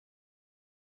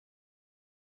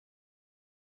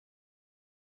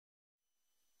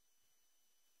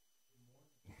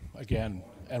again,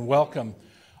 and welcome.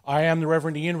 I am the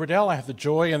Reverend Ian Riddell. I have the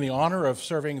joy and the honor of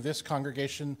serving this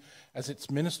congregation as its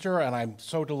minister, and I'm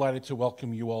so delighted to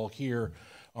welcome you all here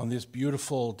on this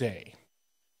beautiful day.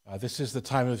 This is the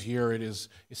time of year it is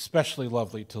especially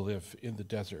lovely to live in the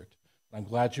desert. I'm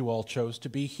glad you all chose to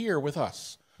be here with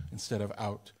us instead of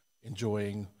out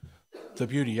enjoying the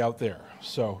beauty out there.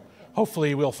 So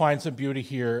hopefully we'll find some beauty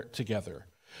here together.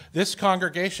 This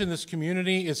congregation, this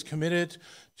community is committed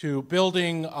to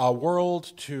building a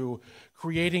world, to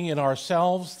creating in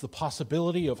ourselves the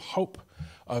possibility of hope,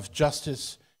 of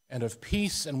justice, and of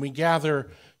peace. And we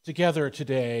gather together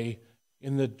today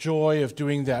in the joy of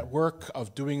doing that work,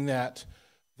 of doing that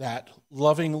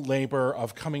loving labor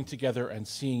of coming together and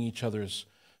seeing each other's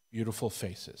beautiful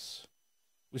faces.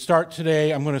 I'm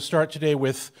going to start today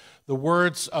with the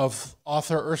words of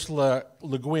author Ursula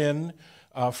Le Guin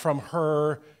from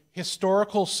her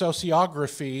historical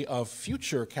sociography of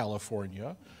future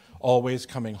California, Always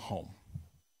Coming Home.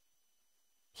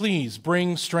 Please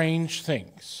bring strange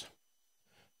things.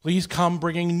 Please come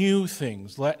bringing new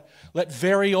things. Let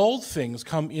very old things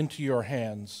come into your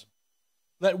hands.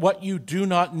 Let what you do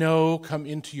not know come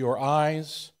into your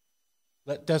eyes.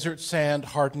 Let desert sand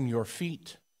harden your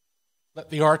feet. Let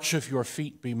the arch of your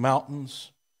feet be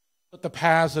mountains. Let the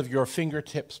paths of your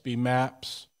fingertips be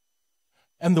maps.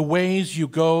 And the ways you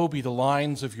go be the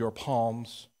lines of your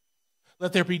palms.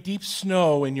 Let there be deep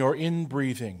snow in your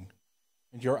in-breathing,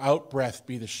 and your out-breath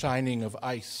be the shining of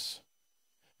ice.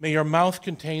 May your mouth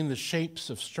contain the shapes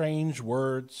of strange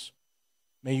words.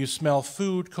 May you smell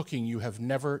food cooking you have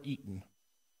never eaten.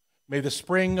 May the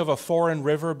spring of a foreign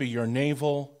river be your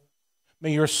navel.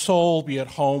 May your soul be at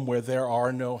home where there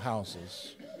are no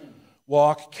houses.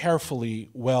 Walk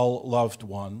carefully, well-loved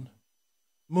one.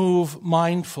 Move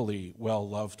mindfully,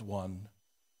 well-loved one.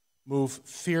 Move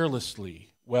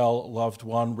fearlessly, well-loved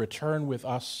one. Return with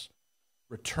us.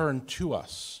 Return to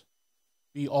us.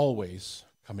 Be always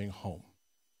coming home.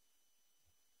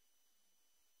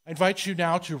 I invite you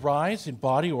now to rise in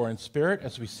body or in spirit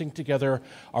as we sing together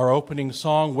our opening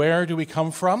song, Where Do We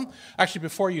Come From? Actually,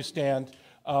 before you stand,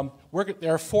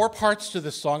 there are 4 parts to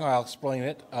this song. I'll explain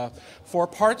it. 4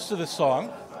 parts to this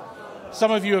song.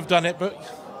 Some of you have done it,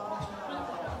 but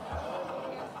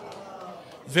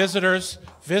visitors,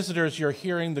 you're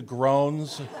hearing the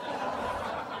groans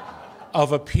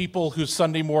of a people whose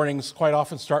Sunday mornings quite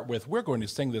often start with, we're going to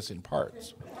sing this in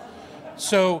parts.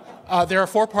 So there are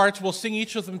 4 parts. We'll sing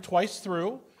each of them twice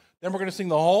through. Then we're going to sing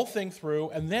the whole thing through,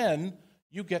 and then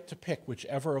you get to pick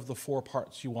whichever of the 4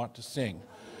 parts you want to sing.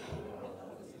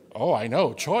 Oh, I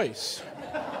know, choice.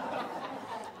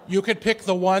 You could pick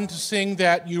the one to sing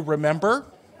that you remember.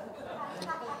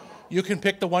 You can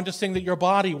pick the one to sing that your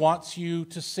body wants you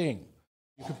to sing.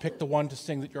 You can pick the one to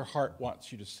sing that your heart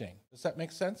wants you to sing. Does that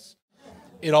make sense?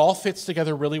 It all fits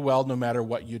together really well no matter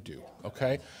what you do,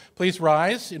 okay? Please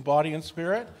rise in body and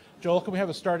spirit. Joel, can we have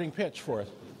a starting pitch for us?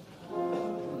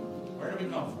 Where do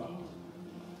we come from?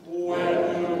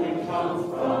 Where do we come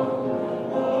from?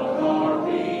 What are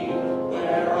we?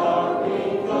 Where are we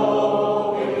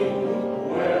going?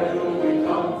 Where do we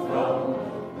come from?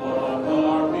 What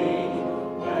are we?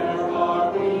 Where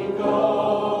are we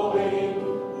going?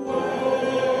 Where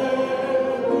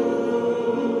do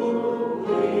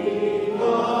we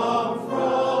come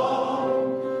from? Where do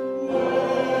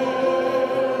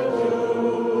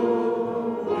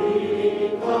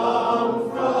we come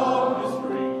from?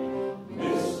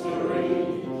 Mystery, mystery,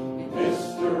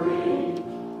 mystery.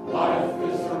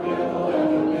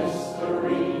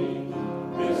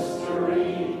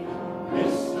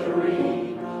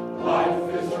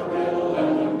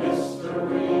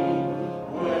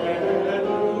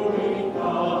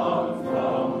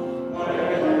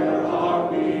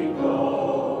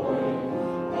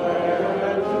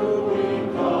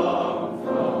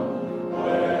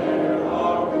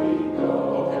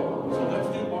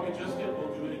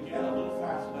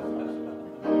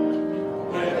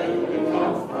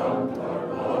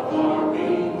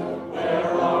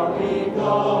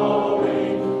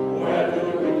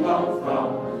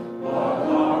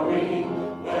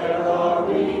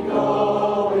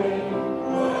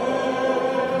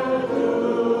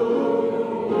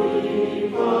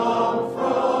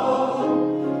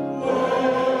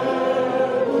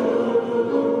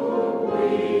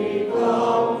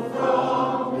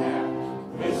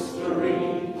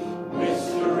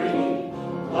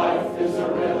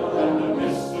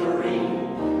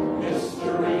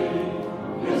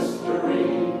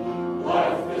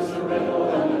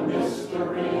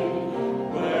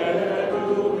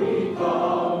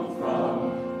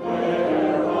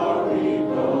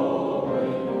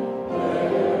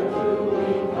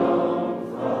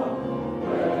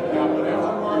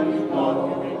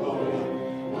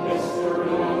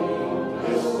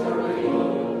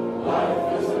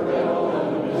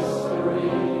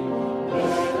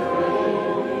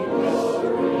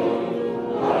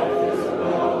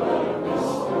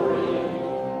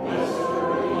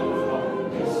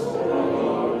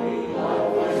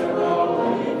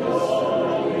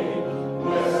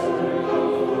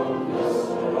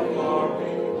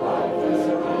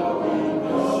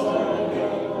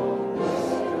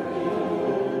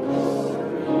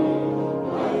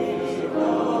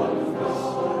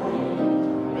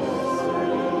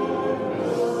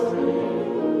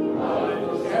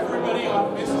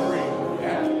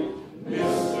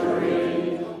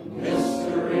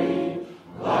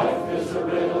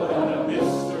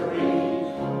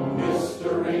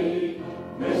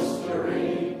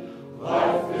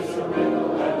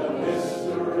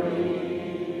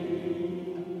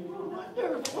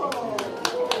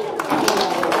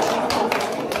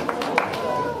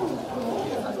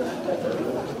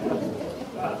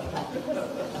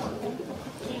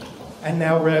 And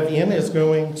now Revian is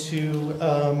going to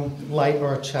light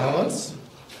our chalice.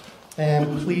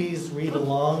 And please read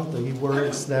along the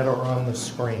words that are on the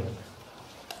screen.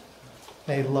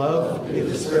 May love be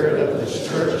the spirit of this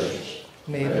church.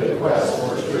 May the quest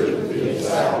for truth be its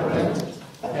sacrament,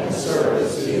 and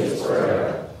service be its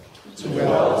prayer. To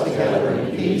dwell together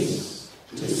in peace,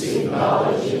 to seek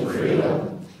knowledge in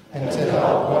freedom, and to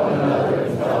help one another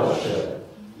in fellowship.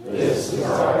 This is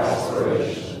our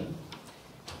aspiration.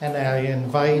 And I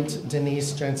invite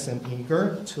Denise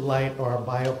Jensen-Eager to light our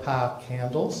biopath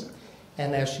candles.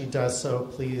 And as she does so,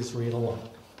 please read along.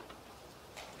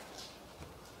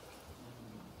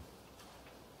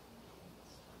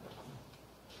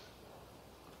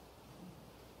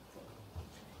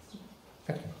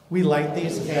 Okay. We light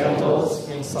these candles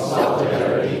in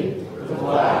solidarity with the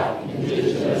Black,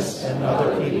 Indigenous, and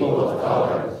other people of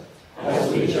color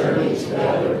as we journey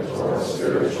together toward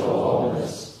spiritual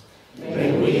wholeness.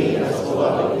 May we, as a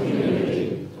beloved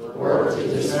community, work to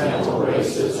dismantle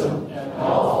racism and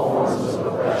all forms of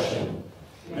oppression.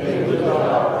 May we live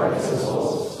out our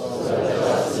principles so that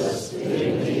justice,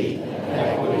 dignity, and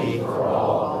equity for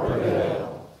all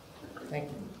prevail. Thank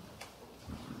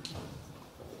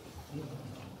you.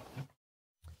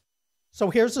 So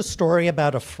here's a story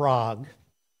about a frog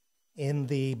in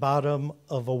the bottom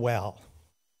of a well.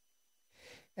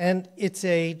 And it's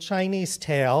a Chinese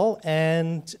tale,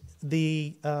 and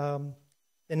the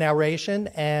narration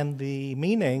and the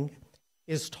meaning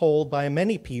is told by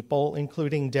many people,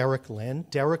 including Derek Lin.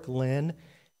 Derek Lin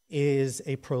is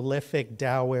a prolific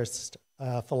Taoist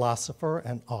philosopher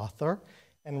and author,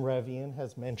 and Revian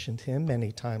has mentioned him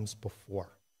many times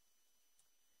before.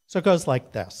 So it goes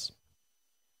like this.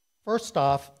 First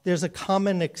off, there's a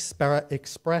common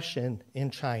expression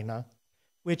in China,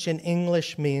 which in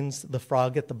English means the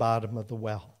frog at the bottom of the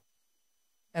well.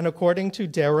 And according to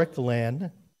Derek Lin,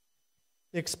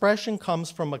 the expression comes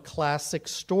from a classic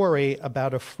story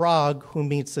about a frog who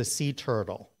meets a sea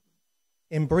turtle.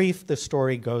 In brief, the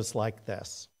story goes like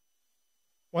this.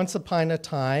 Once upon a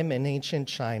time in ancient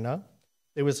China,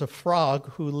 there was a frog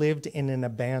who lived in an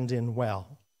abandoned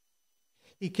well.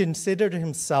 He considered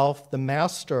himself the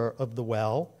master of the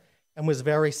well and was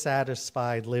very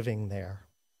satisfied living there.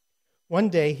 One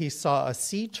day he saw a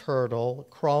sea turtle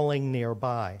crawling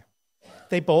nearby.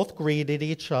 They both greeted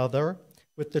each other,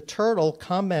 with the turtle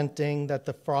commenting that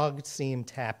the frog seemed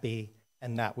happy,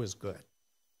 and that was good.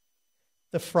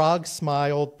 The frog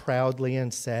smiled proudly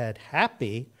and said,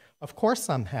 "Happy? Of course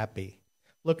I'm happy.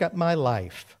 Look at my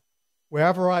life.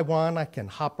 Wherever I want, I can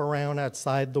hop around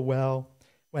outside the well.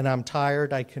 When I'm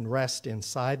tired, I can rest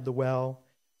inside the well.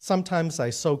 Sometimes I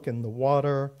soak in the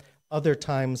water. Other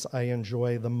times I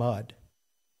enjoy the mud."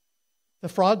 The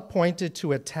frog pointed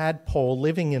to a tadpole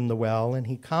living in the well, and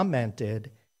he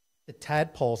commented, "The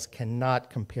tadpoles cannot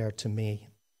compare to me.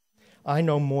 I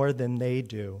know more than they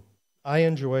do. I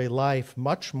enjoy life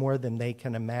much more than they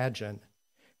can imagine.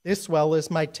 This well is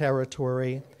my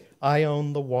territory. I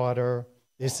own the water.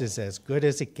 This is as good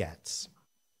as it gets."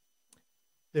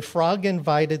 The frog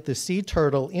invited the sea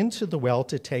turtle into the well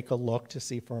to take a look to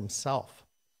see for himself.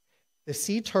 The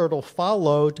sea turtle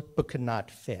followed but could not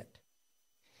fit.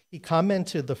 He commented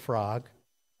to the frog,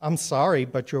 "I'm sorry,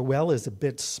 but your well is a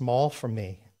bit small for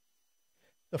me."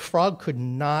 The frog could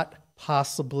not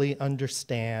possibly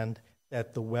understand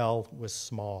that the well was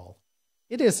small.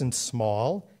 "It isn't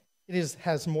small. It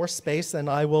has more space than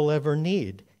I will ever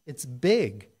need. It's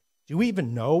big. Do you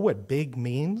even know what big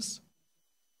means?"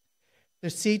 The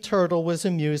sea turtle was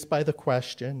amused by the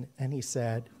question, and he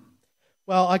said,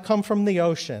 "Well, I come from the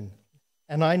ocean,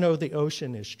 and I know the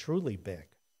ocean is truly big."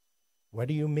 "What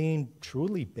do you mean,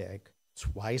 truly big?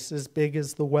 Twice as big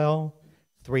as the well?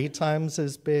 3 times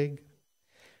as big?"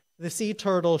 The sea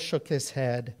turtle shook his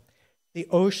head. "The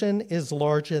ocean is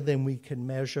larger than we can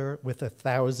measure with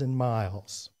 1,000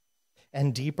 miles,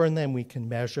 and deeper than we can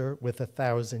measure with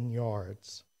 1,000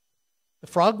 yards. The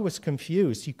frog was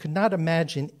confused. He could not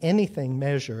imagine anything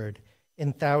measured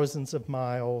in thousands of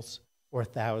miles or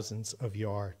thousands of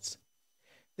yards.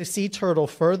 The sea turtle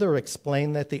further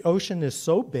explained that the ocean is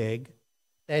so big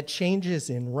that changes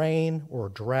in rain or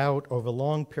drought over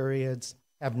long periods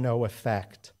have no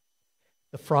effect.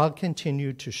 The frog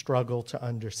continued to struggle to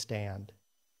understand.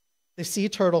 The sea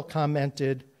turtle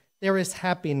commented, "There is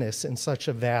happiness in such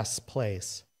a vast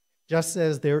place, just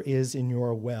as there is in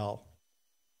your well."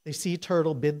 The sea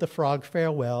turtle bid the frog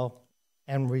farewell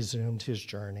and resumed his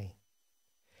journey.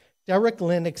 Derek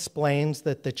Lin explains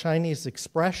that the Chinese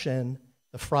expression,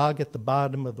 "the frog at the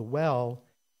bottom of the well,"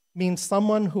 means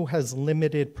someone who has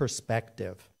limited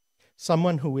perspective,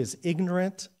 someone who is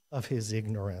ignorant of his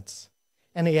ignorance.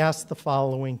 and he asked the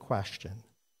following question: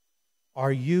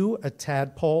 are you a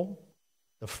tadpole,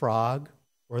 the frog,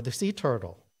 or the sea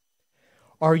turtle?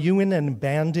 Are you in an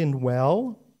abandoned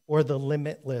well or the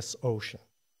limitless ocean?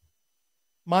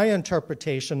 My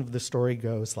interpretation of the story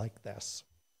goes like this.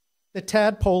 The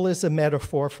tadpole is a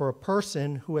metaphor for a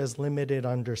person who has limited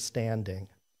understanding.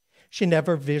 She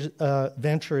never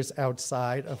ventures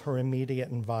outside of her immediate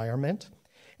environment,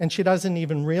 and she doesn't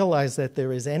even realize that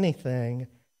there is anything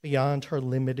beyond her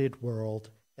limited world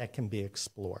that can be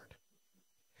explored.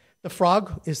 The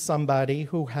frog is somebody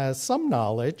who has some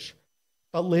knowledge,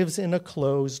 but lives in a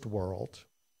closed world.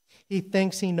 He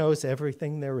thinks he knows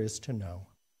everything there is to know.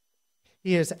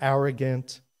 He is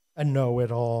arrogant, a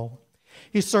know-it-all.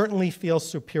 He certainly feels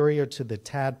superior to the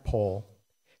tadpole,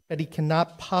 but he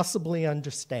cannot possibly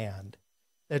understand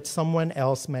that someone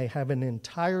else may have an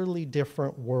entirely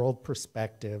different world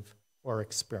perspective or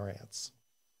experience.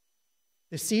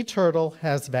 The sea turtle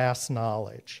has vast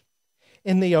knowledge.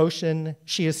 In the ocean,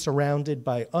 she is surrounded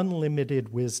by unlimited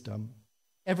wisdom.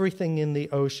 Everything in the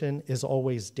ocean is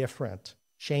always different,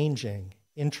 changing,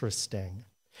 interesting.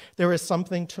 There is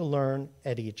something to learn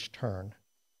at each turn.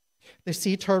 The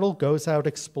sea turtle goes out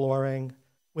exploring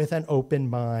with an open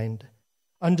mind,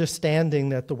 understanding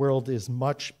that the world is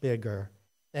much bigger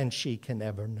than she can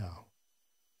ever know.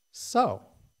 So,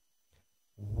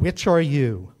 which are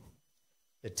you?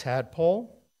 The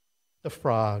tadpole, the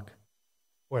frog,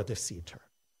 or the sea turtle?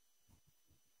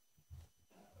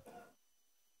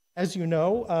 As you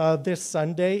know, this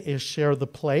Sunday is Share the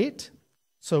Plate.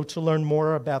 So to learn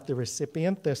more about the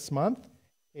recipient this month,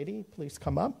 Katie, please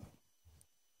come up,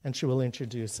 and she will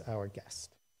introduce our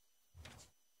guest.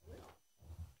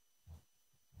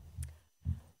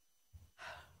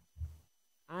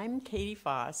 I'm Katie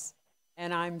Foss,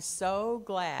 and I'm so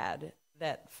glad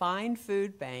that Fine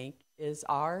Food Bank is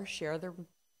our Share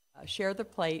the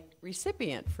Plate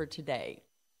recipient for today.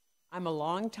 I'm a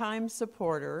longtime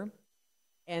supporter,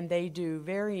 and they do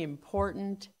very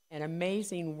important and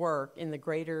amazing work in the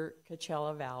greater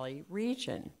Coachella Valley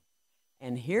region.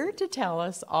 And here to tell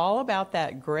us all about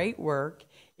that great work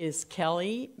is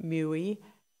Kelly Mui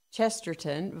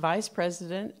Chesterton, Vice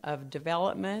President of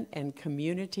Development and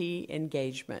Community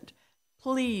Engagement.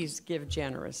 Please give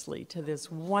generously to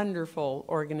this wonderful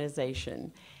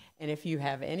organization. And if you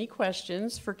have any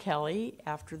questions for Kelly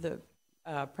after the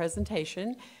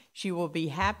presentation, she will be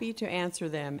happy to answer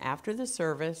them after the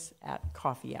service at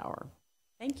coffee hour.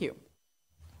 Thank you.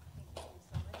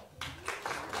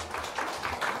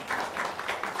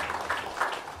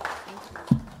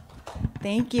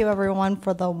 Thank you, everyone,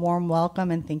 for the warm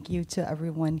welcome, and thank you to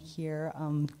everyone here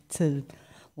to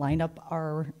line up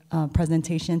our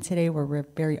presentation today. We're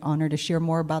very honored to share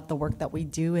more about the work that we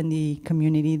do in the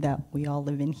community that we all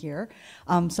live in here.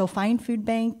 So Fine Food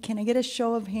Bank, can I get a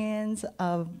show of hands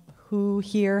of who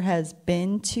here has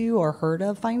been to or heard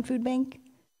of Fine Food Bank?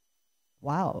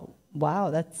 Wow,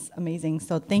 that's amazing.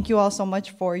 So thank you all so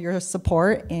much for your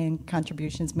support and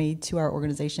contributions made to our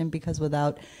organization, because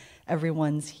without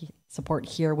everyone's support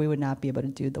here, we would not be able to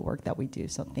do the work that we do,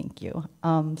 so thank you.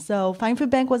 So Fine Food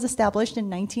Bank was established in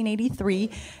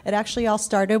 1983. It actually all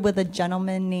started with a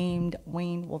gentleman named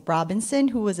Wayne Robinson,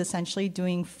 who was essentially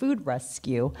doing food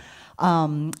rescue.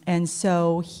 And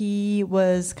so he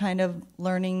was kind of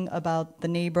learning about the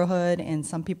neighborhood, and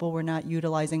some people were not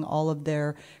utilizing all of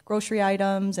their grocery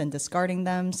items and discarding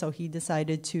them, so he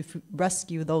decided to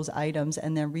rescue those items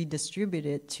and then redistribute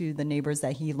it to the neighbors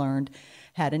that he learned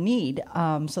had a need.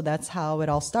 So that's how it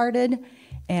all started,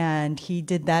 and he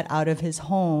did that out of his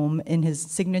home in his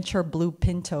signature blue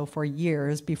Pinto for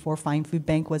years before Fine Food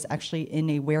Bank was actually in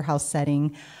a warehouse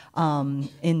setting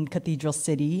in Cathedral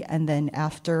City. And then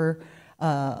after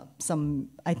I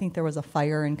think there was a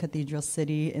fire in Cathedral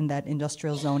City in that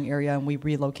industrial zone area, and we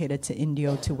relocated to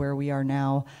Indio, to where we are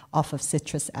now off of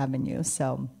Citrus Avenue.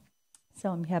 So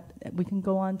I'm happy. We can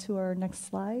go on to our next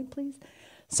slide, please.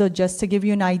 So just to give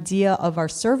you an idea of our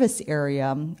service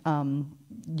area,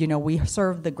 we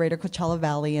serve the greater Coachella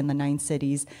Valley and the 9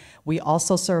 cities. We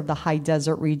also serve the high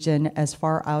desert region as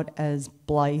far out as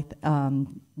Blythe,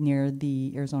 near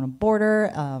the Arizona border,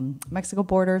 Mexico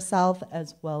border south,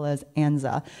 as well as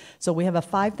Anza. So we have a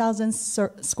 5,000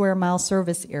 square mile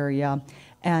service area,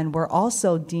 and we're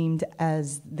also deemed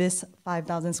as this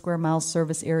 5,000 square mile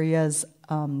service area's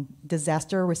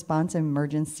disaster response and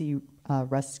emergency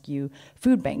rescue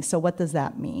food bank. So what does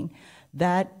that mean?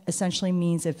 That essentially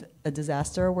means if a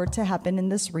disaster were to happen in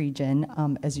this region,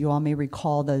 as you all may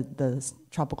recall, the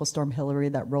tropical storm Hillary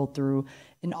that rolled through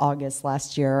in August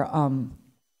last year,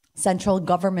 central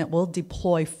government will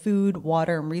deploy food,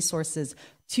 water, and resources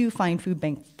to Fine Food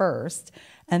Bank first,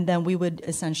 And then we would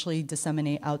essentially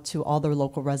disseminate out to all the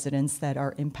local residents that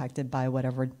are impacted by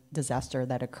whatever disaster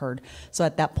that occurred. So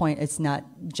at that point, it's not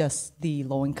just the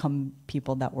low-income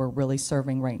people that we're really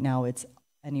serving right now. It's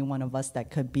any one of us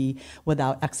that could be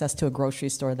without access to a grocery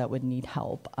store that would need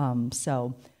help.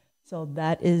 So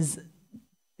that is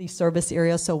the service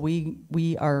area. So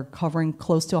we are covering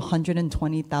close to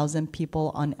 120,000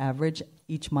 people on average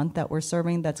each month that we're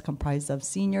serving. That's comprised of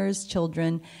seniors,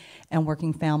 children, and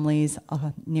working families.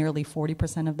 Nearly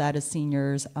 40% of that is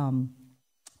seniors,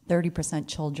 30%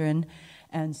 children.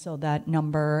 And so that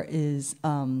number is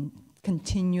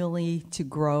continually to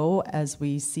grow as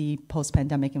we see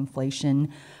post-pandemic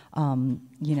inflation, and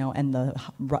the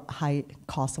high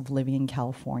cost of living in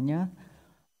California.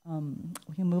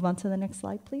 We can move on to the next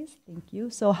slide, please. Thank you.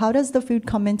 So how does the food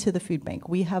come into the food bank?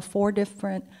 We have 4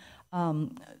 different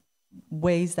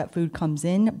ways that food comes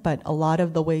in, but a lot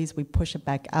of the ways we push it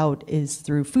back out is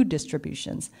through food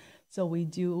distributions. So we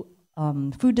do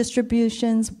food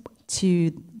distributions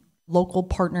to local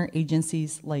partner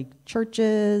agencies like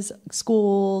churches,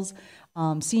 schools,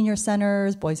 senior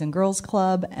centers, Boys and Girls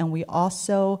Club, and we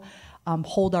also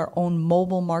hold our own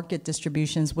mobile market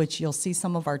distributions, which you'll see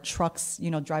some of our trucks,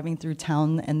 driving through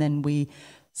town, and then we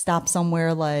stop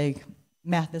somewhere like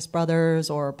Mathis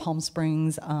Brothers or Palm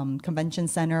Springs Convention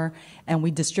Center, and we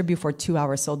distribute for 2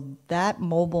 hours. So that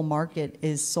mobile market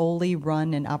is solely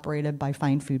run and operated by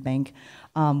Find Food Bank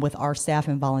with our staff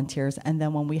and volunteers. And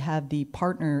then when we have the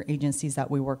partner agencies that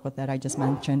we work with that I just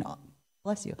mentioned,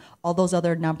 bless you, all those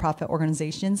other nonprofit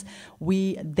organizations,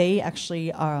 we're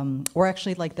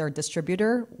actually like their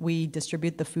distributor. We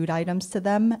distribute the food items to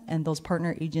them, and those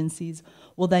partner agencies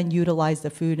will then utilize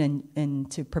the food and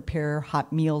to prepare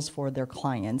hot meals for their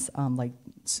clients, like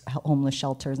homeless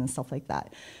shelters and stuff like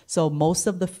that. So most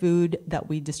of the food that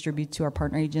we distribute to our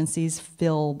partner agencies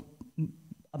fill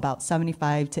about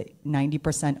 75 to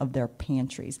 90% of their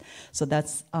pantries. So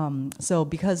that's so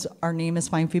because our name is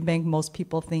Find Food Bank, most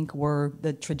people think we're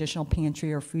the traditional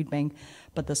pantry or food bank,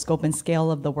 but the scope and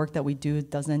scale of the work that we do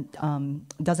doesn't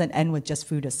end with just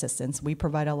food assistance. We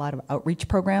provide a lot of outreach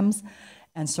programs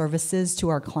and services to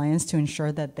our clients to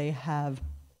ensure that they have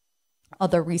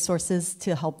other resources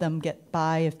to help them get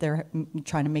by if they're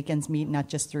trying to make ends meet, not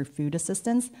just through food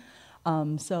assistance.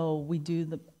 So we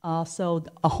do also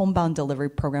a homebound delivery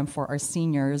program for our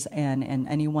seniors and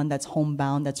anyone that's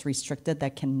homebound that's restricted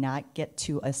that cannot get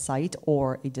to a site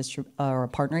or a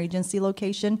partner agency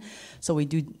location. So we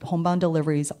do homebound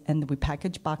deliveries, and we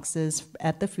package boxes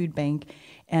at the food bank,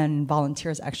 and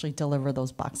volunteers actually deliver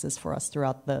those boxes for us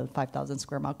throughout the 5,000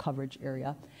 square mile coverage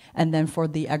area. And then for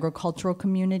the agricultural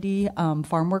community,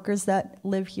 farm workers that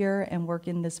live here and work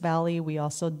in this valley, we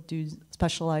also do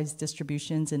specialized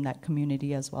distributions in that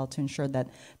community as well to ensure that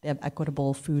they have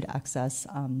equitable food access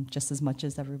just as much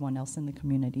as everyone else in the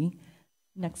community.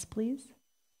 Next, please.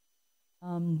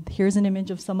 Here's an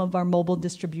image of some of our mobile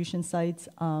distribution sites,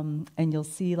 and you'll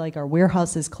see like our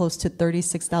warehouse is close to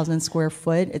 36,000 square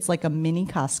foot. It's like a mini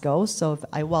Costco, so if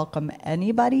I welcome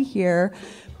anybody here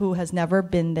who has never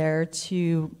been there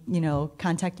to,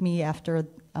 contact me after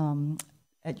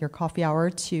at your coffee hour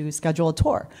to schedule a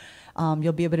tour.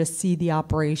 You'll be able to see the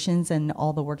operations and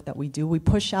all the work that we do. We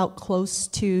push out close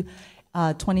to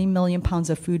 20 million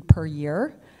pounds of food per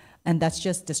year, and that's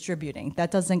just distributing. That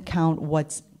doesn't count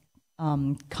what's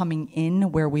coming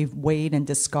in where we've weighed and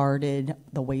discarded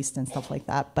the waste and stuff like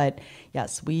that. But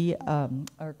yes, we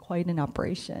are quite an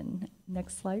operation.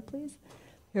 Next slide, please.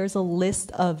 Here's a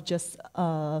list of just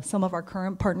some of our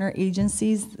current partner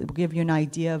agencies. We'll give you an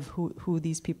idea of who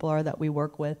these people are that we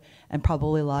work with, and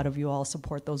probably a lot of you all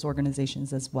support those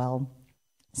organizations as well.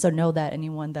 So know that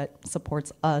anyone that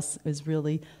supports us is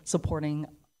really supporting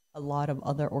a lot of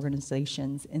other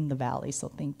organizations in the Valley, so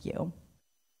thank you.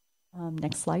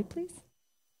 Next slide, please.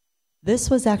 This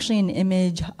was actually an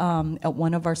image at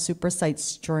one of our super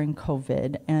sites during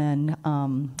COVID, and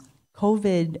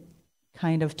COVID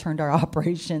kind of turned our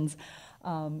operations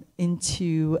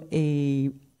into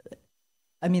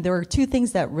there were 2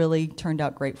 things that really turned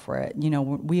out great for it.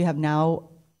 We have now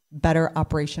better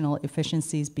operational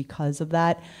efficiencies because of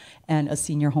that, and a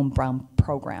senior home brown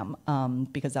program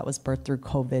because that was birthed through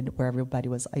COVID where everybody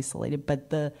was isolated. But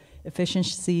the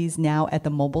efficiencies now at the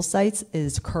mobile sites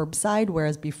is curbside,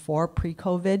 whereas before,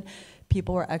 pre-COVID,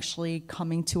 people were actually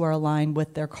coming to our line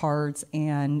with their cards,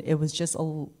 and it was just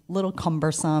a little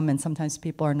cumbersome, and sometimes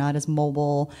people are not as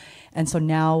mobile. And so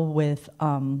now with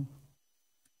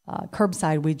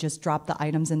curbside, we just drop the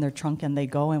items in their trunk and they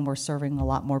go, and we're serving a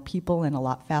lot more people and a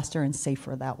lot faster and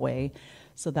safer that way.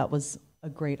 So that was a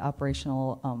great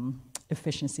operational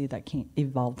efficiency that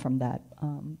evolved from that.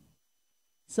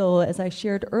 So as I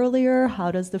shared earlier, how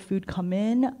does the food come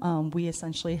in? We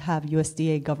essentially have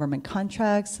USDA government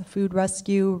contracts, food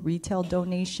rescue, retail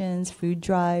donations, food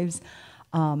drives,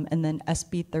 and then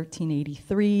SB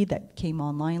 1383 that came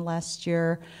online last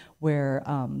year, where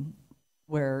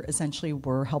essentially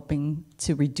we're helping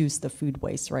to reduce the food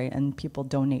waste, right? And people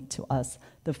donate to us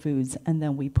the foods, and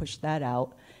then we push that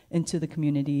out into the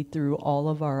community through all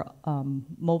of our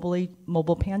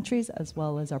mobile pantries as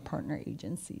well as our partner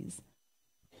agencies.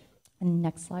 And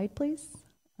next slide, please.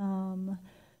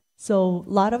 So a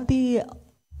lot of the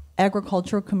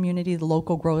agricultural community, the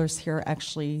local growers here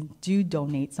actually do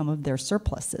donate some of their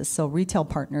surpluses. So retail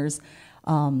partners,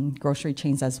 grocery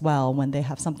chains as well, when they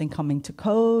have something coming to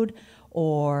code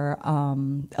or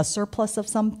a surplus of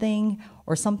something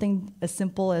or something as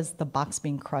simple as the box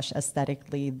being crushed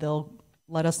aesthetically, they'll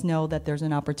let us know that there's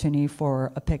an opportunity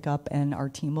for a pickup, and our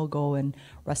team will go and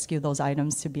rescue those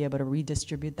items to be able to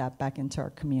redistribute that back into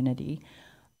our community.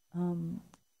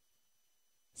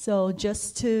 So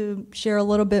just to share a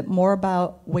little bit more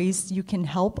about ways you can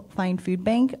help find food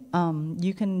bank,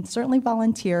 you can certainly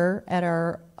volunteer at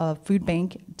our food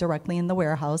bank directly in the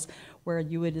warehouse, where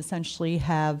you would essentially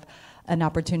have an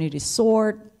opportunity to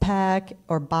sort, pack,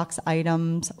 or box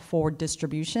items for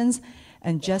distributions.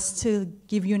 And just to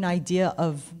give you an idea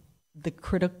of the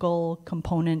critical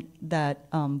component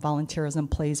that volunteerism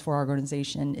plays for our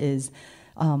organization is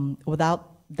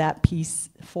without that piece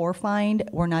for find,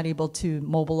 we're not able to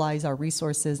mobilize our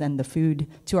resources and the food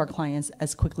to our clients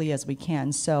as quickly as we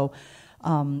can. So,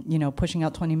 you know, pushing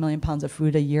out 20 million pounds of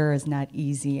food a year is not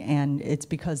easy, and it's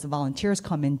because the volunteers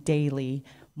come in daily,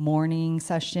 morning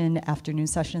session, afternoon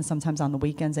session, sometimes on the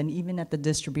weekends, and even at the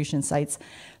distribution sites.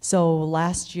 So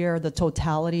last year, the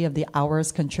totality of the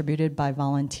hours contributed by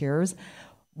volunteers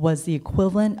was the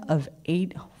equivalent of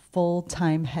 8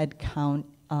 full-time headcount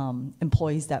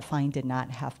employees that Find did not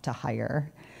have to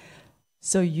hire.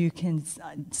 So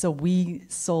we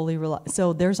solely rely,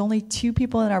 so there's only 2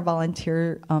 people in our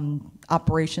volunteer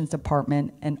operations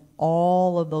department, and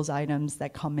all of those items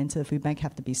that come into the food bank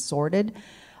have to be sorted,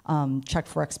 checked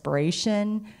for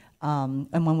expiration,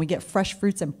 and when we get fresh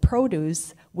fruits and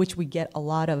produce, which we get a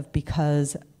lot of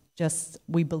because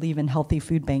we believe in healthy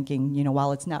food banking, you know,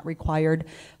 while it's not required,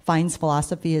 Find's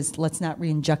philosophy is let's not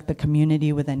re-inject the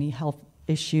community with any health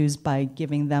issues by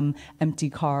giving them empty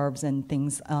carbs and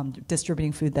things,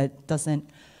 distributing food that doesn't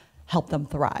help them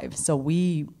thrive. So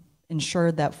we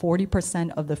ensure that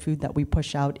 40% of the food that we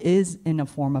push out is in a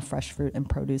form of fresh fruit and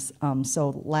produce.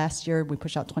 So last year we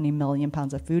pushed out 20 million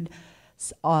pounds of food.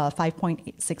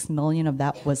 5.6 million of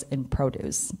that was in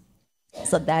produce.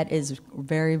 So that is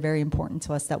very, very important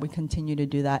to us that we continue to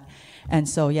do that. And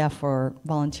so yeah, for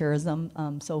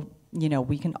volunteerism, so you know,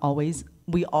 we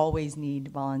always need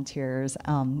volunteers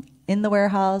in the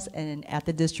warehouse and at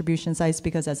the distribution sites,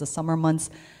 because as the summer months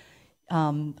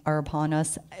are upon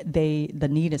us, the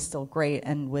need is still great,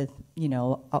 and with, you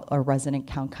know, our resident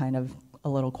count kind of a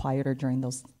little quieter during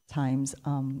those times,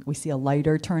 we see a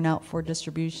lighter turnout for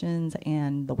distributions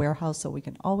and the warehouse, so we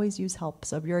can always use help.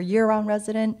 So if you're a year-round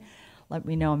resident, let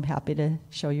me know. I'm happy to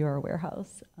show you our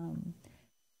warehouse.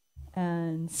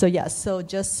 And so yes, so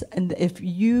just, and if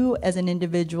you as an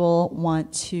individual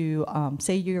want to,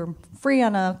 say you're free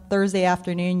on a Thursday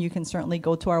afternoon, you can certainly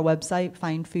go to our website,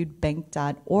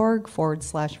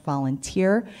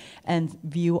 findfoodbank.org/volunteer, and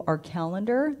view our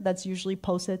calendar that's usually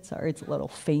posted. Sorry, it's a little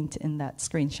faint in that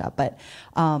screenshot, but,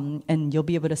 and you'll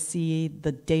be able to see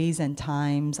the days and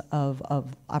times of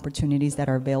opportunities that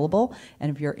are available.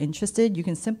 And if you're interested, you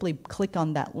can simply click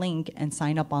on that link and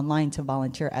sign up online to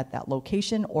volunteer at that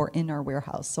location or in our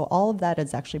warehouse. So all of that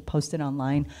is actually posted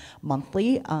online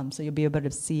monthly, so you'll be able to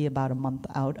see about a month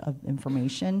out of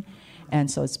information.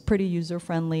 And so it's pretty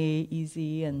user-friendly,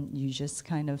 easy, and you just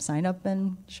kind of sign up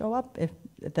and show up if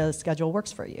the schedule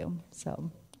works for you.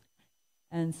 So,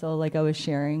 and so like I was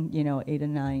sharing, you know, 8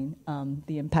 and 9,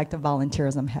 the impact that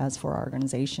volunteerism has for our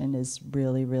organization is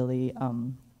really, really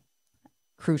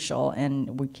crucial,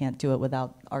 and we can't do it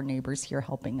without our neighbors here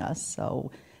helping us.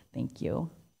 So thank you.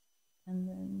 And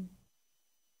then,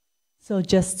 so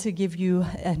just to give you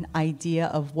an idea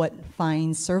of what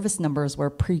Find's service numbers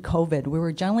were pre-COVID, we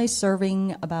were generally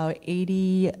serving about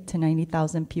 80 to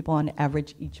 90,000 people on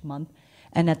average each month.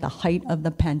 And at the height of the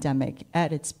pandemic,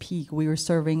 at its peak, we were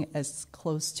serving as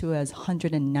close to as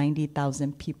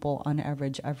 190,000 people on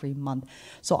average every month.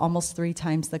 So almost 3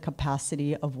 times the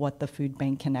capacity of what the food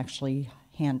bank can actually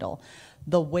handle.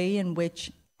 The way in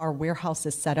which our warehouse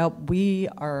is set up, we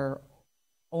are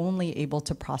only able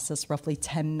to process roughly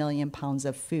 10 million pounds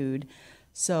of food.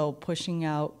 So pushing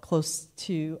out close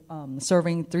to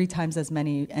serving 3 times as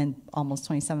many and almost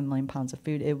 27 million pounds of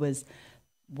food. It was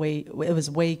way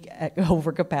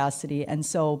over capacity. And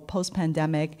so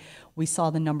post-pandemic, we saw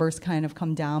the numbers kind of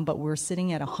come down, but we're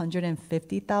sitting at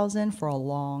 150,000 for a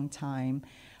long time.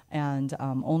 And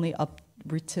only up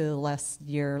to last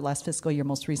fiscal year,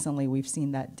 most recently, we've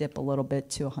seen that dip a little bit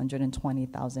to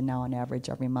 120,000 now on average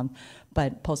every month.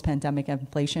 But post-pandemic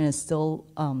inflation is still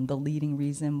the leading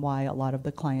reason why a lot of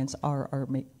the clients are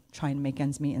trying to make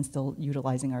ends meet and still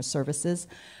utilizing our services.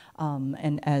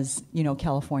 And as you know,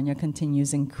 California continues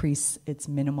to increase its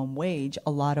minimum wage,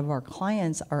 a lot of our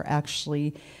clients are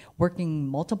actually working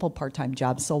multiple part-time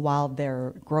jobs. So while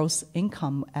their gross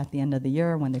income at the end of the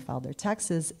year when they file their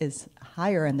taxes is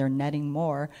higher and they're netting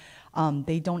more,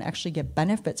 they don't actually get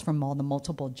benefits from all the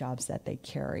multiple jobs that they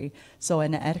carry. So,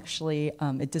 and actually,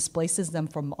 it displaces them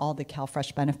from all the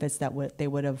CalFresh benefits that they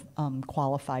would have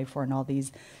qualified for, and all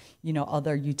these, you know,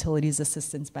 other utilities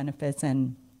assistance benefits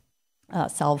and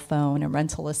cell phone and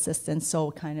rental assistance. So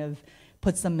it kind of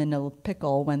puts them in a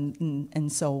pickle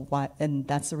and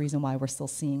that's the reason why we're still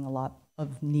seeing a lot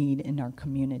of need in our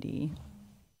community.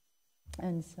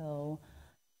 And so,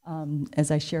 as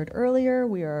I shared earlier,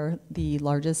 we are the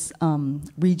largest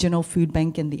regional food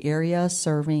bank in the area,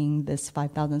 serving this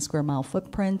 5,000 square mile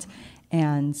footprint.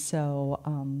 And so,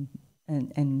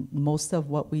 and most of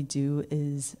what we do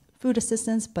is food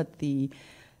assistance, but the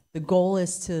goal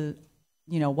is to,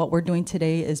 you know, what we're doing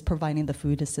today is providing the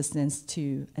food assistance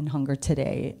to end hunger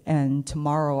today. And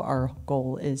tomorrow our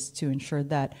goal is to ensure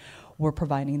that we're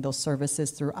providing those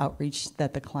services through outreach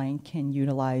that the client can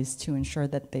utilize to ensure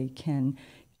that they can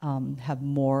have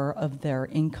more of their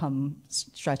income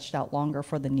stretched out longer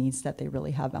for the needs that they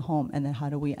really have at home. And then how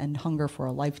do we end hunger for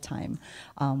a lifetime?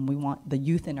 We want the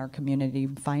youth in our community.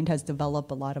 FIND has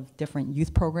developed a lot of different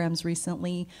youth programs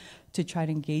recently to try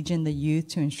to engage in the youth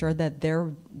to ensure that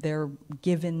they're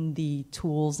given the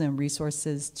tools and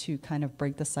resources to kind of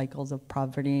break the cycles of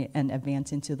poverty and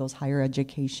advance into those higher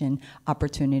education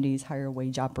opportunities, higher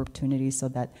wage opportunities, so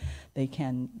that they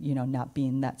can, you know, not be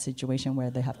in that situation where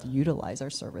they have to utilize our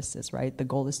services, right? The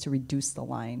goal is to reduce the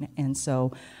line. And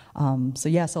so,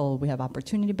 so we have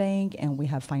Opportunity Bank and we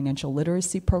have financial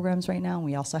literacy programs right now.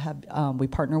 We also have, we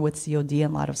partner with COD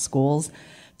in a lot of schools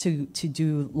to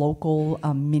do local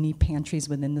mini pantries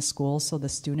within the school, so the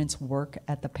students work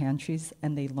at the pantries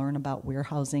and they learn about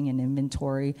warehousing and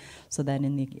inventory, so that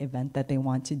in the event that they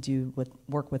want to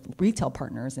work with retail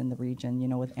partners in the region, you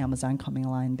know, with Amazon coming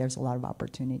along, there's a lot of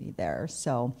opportunity there.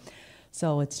 So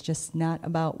it's just not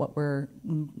about what we're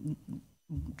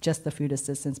just the food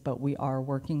assistance, but we are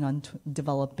working on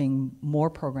developing more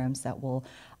programs that will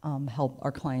help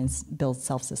our clients build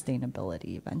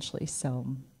self-sustainability eventually.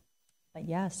 But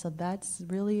yeah, so that's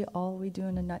really all we do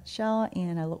in a nutshell,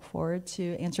 and I look forward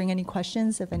to answering any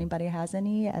questions if anybody has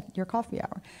any at your coffee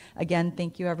hour. Again,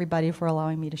 thank you everybody for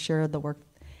allowing me to share the work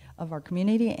of our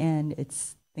community, and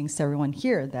it's thanks to everyone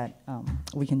here that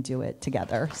we can do it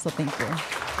together. So thank you.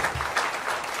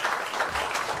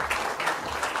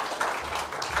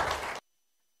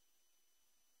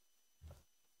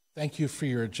 Thank you for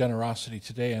your generosity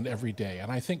today and every day. And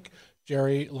I think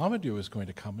Jerry Lamadou is going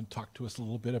to come and talk to us a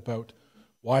little bit about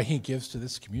why he gives to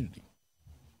this community.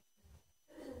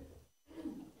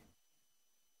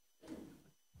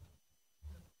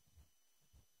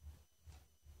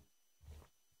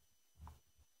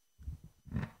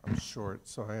 I'm short,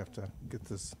 so I have to get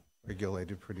this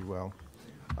regulated pretty well.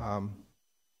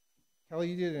 Kelly,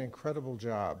 you did an incredible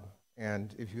job.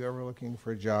 And if you're ever looking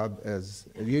for a job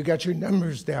you got your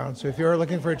numbers down, so if you're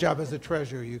looking for a job as a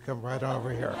treasurer, you come right on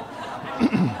over here.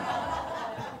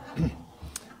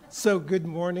 So good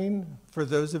morning. For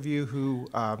those of you who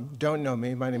don't know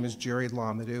me, my name is Jerry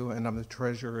Lamadou, and I'm the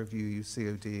treasurer of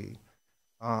UUCOD.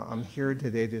 I'm here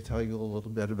today to tell you a little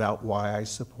bit about why I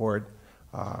support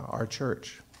our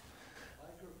church.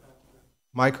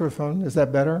 Microphone, is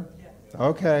that better? Yeah.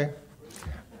 Okay.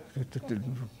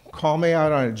 Call me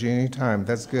out on it any time.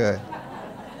 That's good.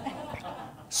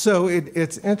 So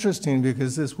it's interesting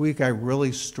because this week I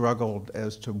really struggled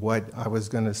as to what I was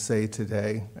going to say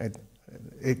today.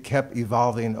 It kept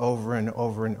evolving over and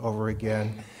over and over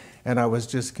again, and I was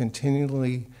just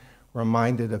continually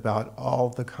reminded about all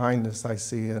the kindness I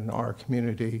see in our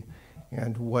community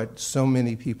and what so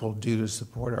many people do to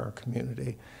support our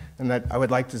community. And that I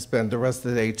would like to spend the rest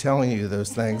of the day telling you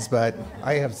those things, but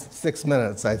I have 6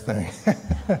 minutes, I think.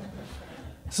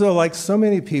 So like so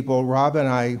many people, Rob and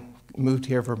I moved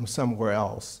here from somewhere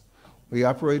else. We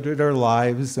uprooted our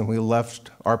lives and we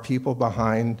left our people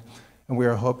behind, and we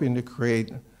are hoping to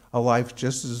create a life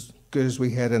just as good as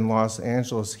we had in Los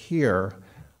Angeles here,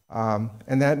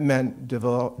 and that meant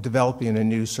developing a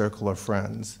new circle of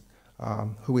friends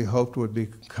who we hoped would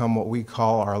become what we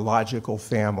call our logical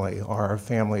family, or our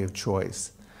family of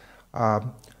choice.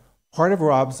 Part of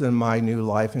Rob's and my new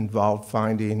life involved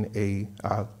finding a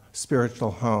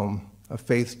spiritual home, a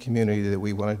faith community that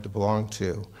we wanted to belong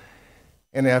to.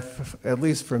 And at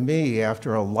least for me,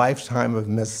 after a lifetime of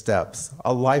missteps,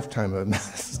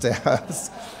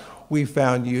 we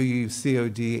found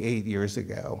UUCOD 8 years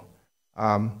ago.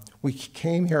 We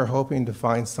came here hoping to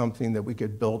find something that we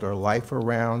could build our life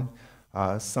around,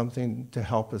 something to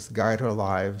help us guide our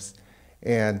lives,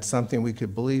 and something we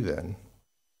could believe in.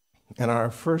 And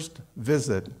our first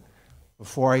visit,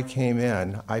 before I came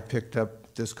in, I picked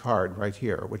up this card right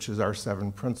here, which is our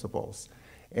 7 principles.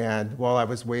 And while I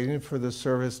was waiting for the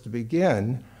service to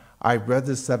begin, I read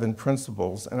the 7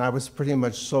 principles, and I was pretty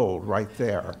much sold right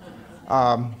there.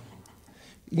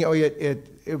 You know,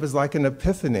 it was like an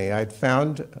epiphany. I'd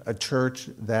found a church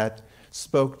that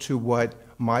spoke to what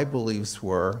my beliefs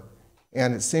were,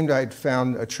 and it seemed I'd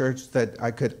found a church that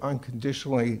I could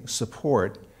unconditionally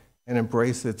support and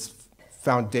embrace its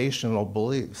foundational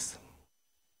beliefs.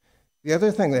 The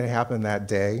other thing that happened that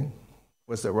day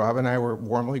was that Rob and I were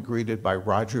warmly greeted by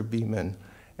Roger Beeman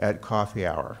at coffee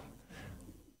hour.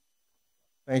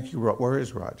 Thank you. Where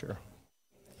is Roger?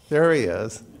 There he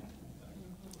is.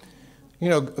 You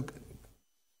know,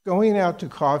 going out to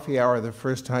coffee hour the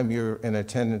first time you're in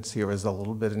attendance here is a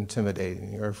little bit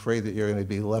intimidating. You're afraid that you're going to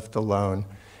be left alone.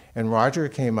 And Roger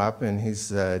came up and he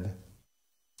said,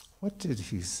 what did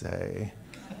he say?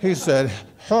 He said,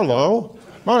 hello,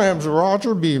 my name's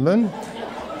Roger Beeman.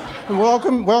 And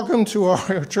welcome to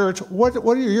our church. What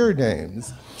are your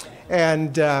names?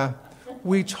 And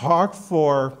we talked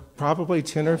for probably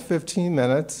 10 or 15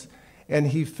 minutes, and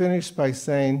he finished by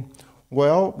saying,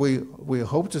 well, we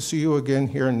hope to see you again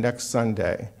here next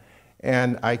Sunday.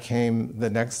 And I came the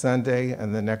next Sunday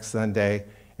and the next Sunday,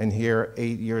 and here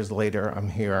 8 years later, I'm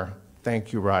here.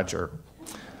 Thank you, Roger.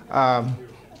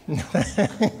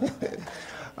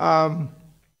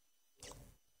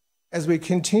 As we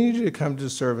continued to come to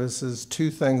services,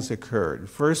 2 things occurred.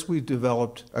 First, we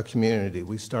developed a community.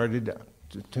 We started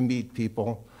to meet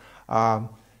people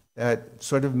that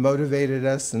sort of motivated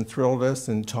us and thrilled us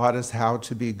and taught us how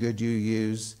to be good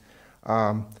UUs.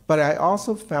 But I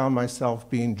also found myself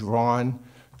being drawn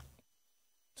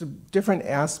to different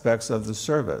aspects of the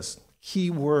service, key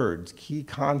words, key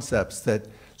concepts that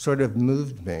sort of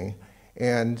moved me.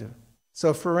 And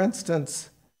so, for instance,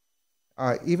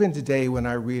 even today when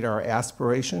I read our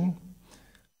aspiration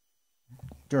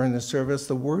during the service,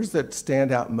 the words that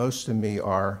stand out most to me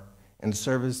are, "In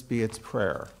service be its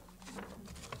prayer."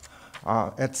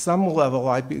 At some level,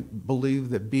 I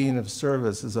believe that being of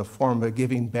service is a form of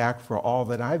giving back for all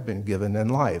that I've been given in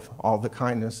life, all the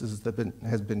kindnesses that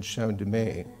has been shown to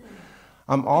me.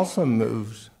 I'm also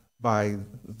moved by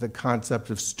the concept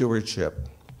of stewardship.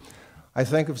 I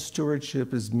think of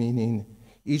stewardship as meaning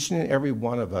each and every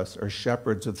one of us are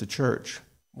shepherds of the church.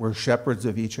 We're shepherds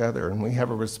of each other, and we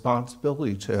have a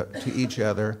responsibility to each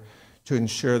other to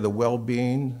ensure the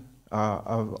well-being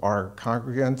of our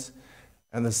congregants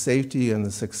and the safety and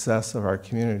the success of our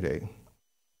community.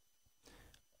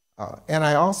 And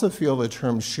I also feel the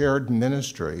term shared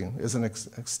ministry is an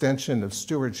extension of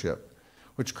stewardship,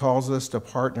 which calls us to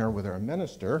partner with our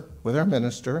minister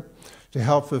to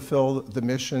help fulfill the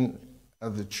mission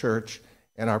of the church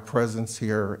and our presence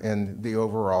here in the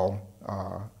overall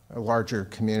larger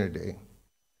community.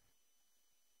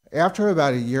 After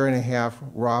about 1.5 years,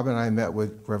 Rob and I met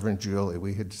with Reverend Julie.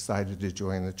 We had decided to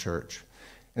join the church.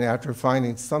 And after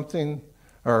finding something,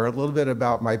 or a little bit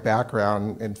about my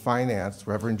background in finance,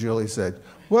 Reverend Julie said,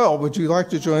 well, would you like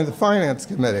to join the finance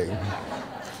committee?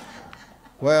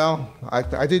 Well,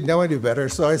 I didn't know any better,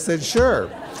 so I said, sure.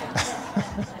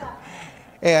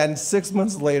 And 6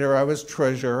 months later, I was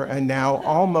treasurer, and now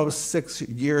almost 6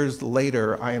 years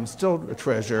later, I am still a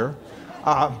treasurer.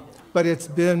 But it's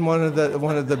been one of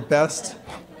the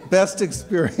best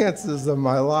experiences of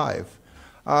my life.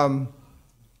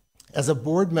 As a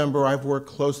board member, I've worked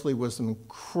closely with some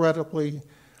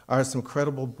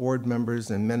incredible board members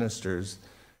and ministers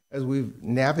as we've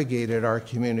navigated our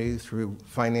community through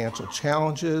financial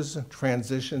challenges,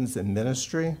 transitions in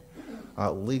ministry,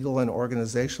 legal and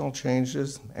organizational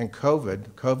changes, and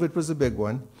COVID. COVID was a big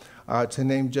one, to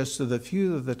name just a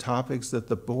few of the topics that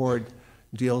the board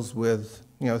deals with,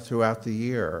 throughout the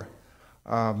year.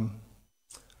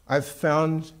 I've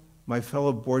found my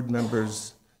fellow board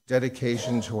members'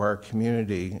 dedication to our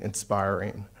community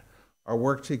inspiring. Our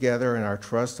work together and our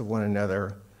trust of one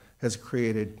another has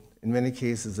created in many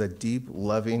cases, a deep,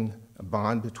 loving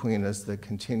bond between us that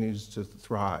continues to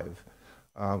thrive.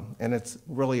 And it's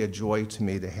really a joy to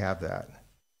me to have that.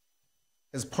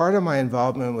 As part of my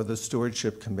involvement with the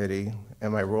Stewardship Committee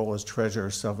and my role as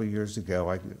treasurer several years ago,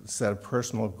 I set a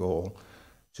personal goal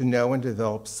to know and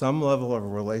develop some level of a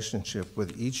relationship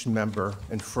with each member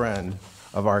and friend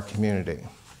of our community.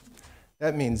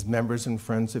 That means members and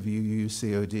friends of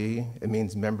UUCOD. It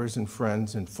means members and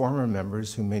friends and former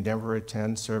members who may never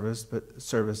attend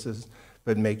services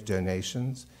but make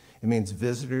donations. It means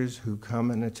visitors who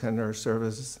come and attend our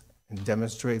services and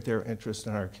demonstrate their interest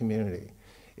in our community.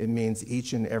 It means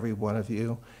each and every one of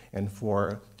you, and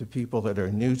for the people that are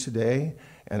new today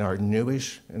and are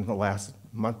newish in the last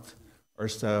month or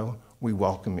so, we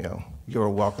welcome you. You're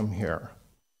welcome here.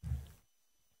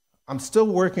 I'm still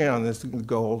working on this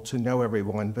goal to know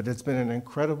everyone, but it's been an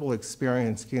incredible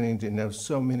experience getting to know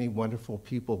so many wonderful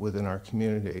people within our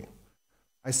community.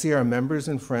 I see our members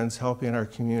and friends helping our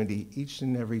community each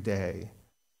and every day.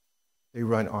 They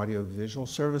run audiovisual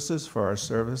services for our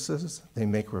services. They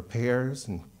make repairs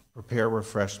and prepare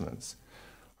refreshments.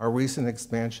 Our recent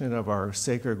expansion of our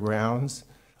sacred grounds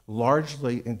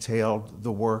largely entailed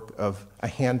the work of a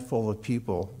handful of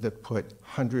people that put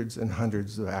hundreds and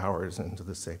hundreds of hours into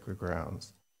the sacred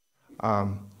grounds.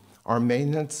 Our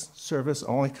maintenance service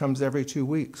only comes every 2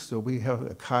 weeks, so we have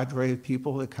a cadre of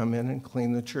people that come in and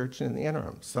clean the church in the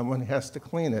interim. Someone has to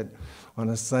clean it on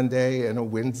a Sunday and a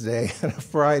Wednesday and a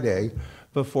Friday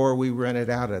before we rent it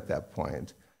out at that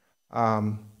point.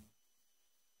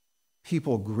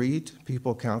 People greet,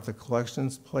 people count the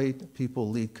collections plate, people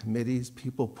lead committees,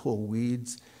 people pull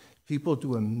weeds, people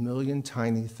do a million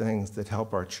tiny things that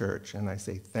help our church, and I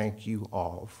say thank you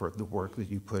all for the work that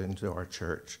you put into our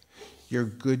church. Your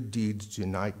good deeds do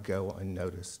not go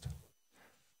unnoticed.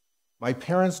 My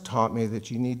parents taught me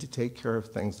that you need to take care of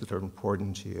things that are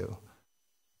important to you,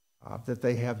 that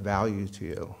they have value to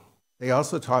you. They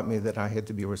also taught me that I had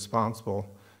to be responsible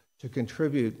to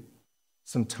contribute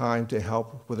some time to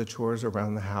help with the chores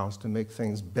around the house to make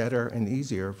things better and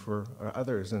easier for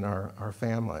others in our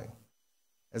family.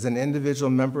 As an individual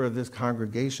member of this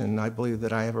congregation, I believe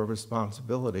that I have a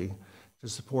responsibility to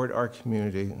support our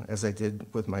community as I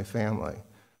did with my family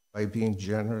by being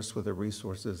generous with the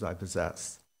resources I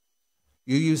possess.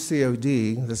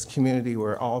 UUCOD, this community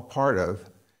we're all part of,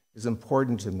 is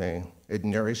important to me. It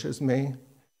nourishes me,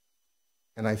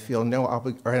 and I feel an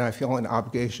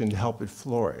obligation to help it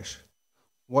flourish.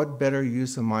 What better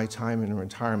use of my time in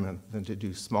retirement than to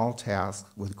do small tasks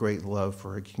with great love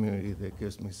for a community that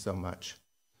gives me so much?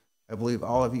 I believe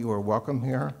all of you are welcome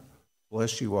here.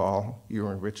 Bless you all. You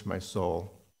enrich my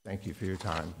soul. Thank you for your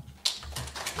time.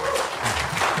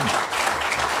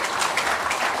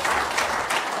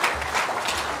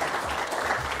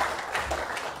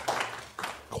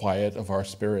 Quiet of our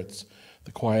spirits,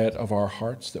 the quiet of our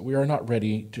hearts that we are not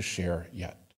ready to share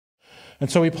yet. And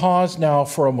so we pause now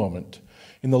for a moment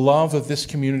in the love of this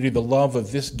community, the love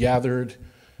of this gathered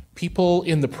people,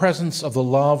 in the presence of the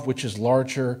love which is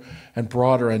larger and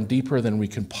broader and deeper than we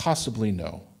can possibly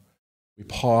know. We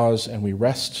pause and we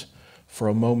rest for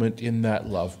a moment in that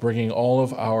love, bringing all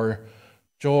of our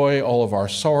joy, all of our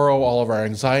sorrow, all of our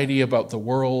anxiety about the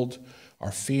world,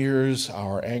 our fears,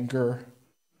 our anger,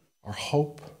 our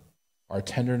hope, our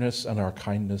tenderness, and our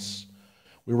kindness.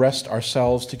 We rest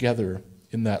ourselves together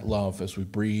in that love as we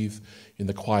breathe in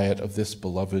the quiet of this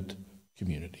beloved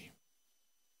community.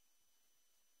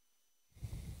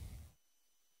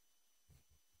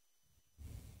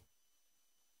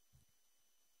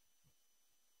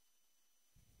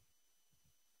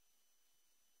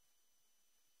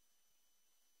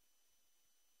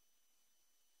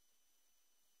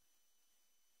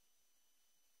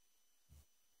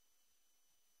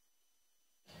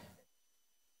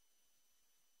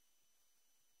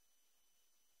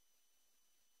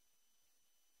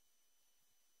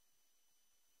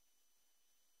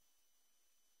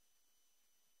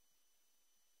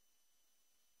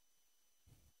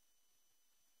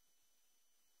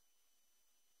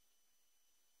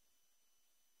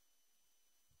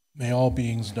 May all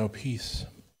beings know peace.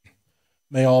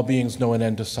 May all beings know an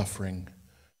end to suffering.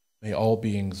 May all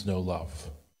beings know love.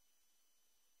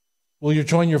 Will you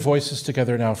join your voices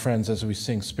together now, friends, as we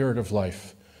sing Spirit of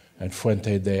Life and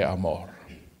Fuente de Amor?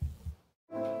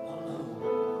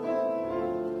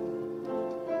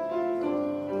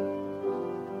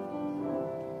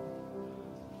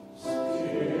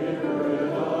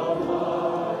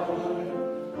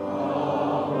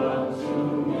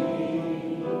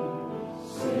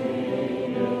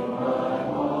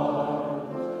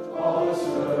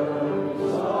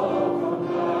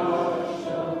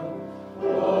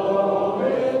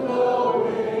 With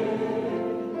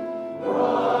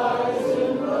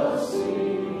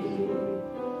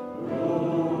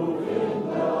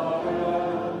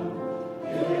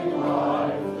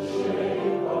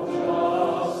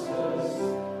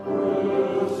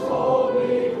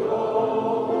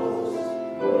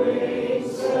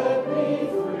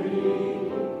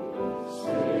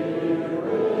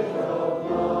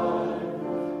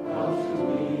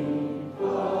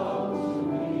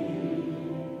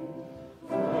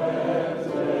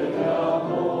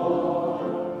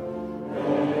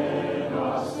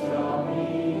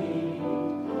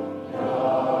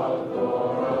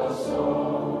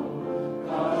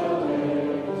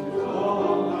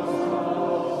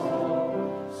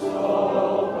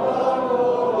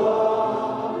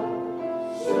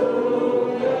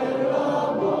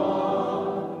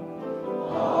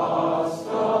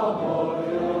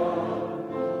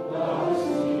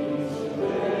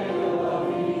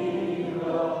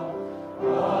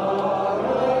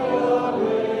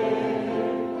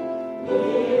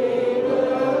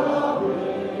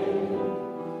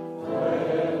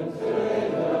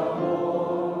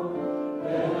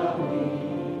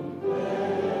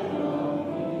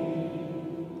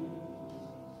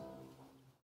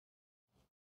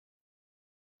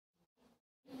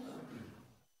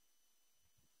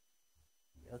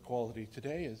quality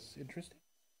today is interesting.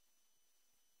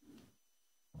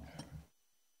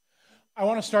 I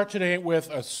want to start today with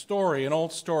a story, an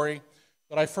old story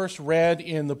that I first read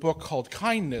in the book called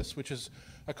Kindness, which is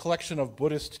a collection of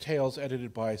Buddhist tales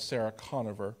edited by Sarah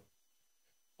Conover.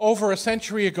 Over a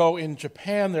century ago in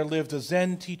Japan, there lived a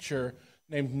Zen teacher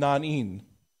named Nanin.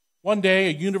 One day,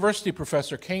 a university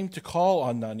professor came to call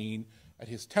on Nanin at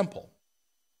his temple.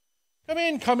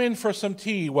 Come in for some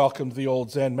tea," welcomed the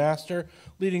old Zen master,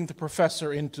 leading the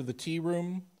professor into the tea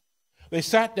room. They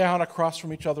sat down across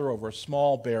from each other over a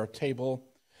small bare table,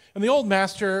 and the old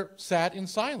master sat in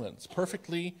silence,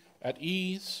 perfectly at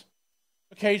ease.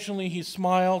 Occasionally he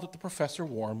smiled at the professor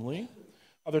warmly.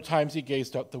 Other times he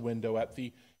gazed out the window at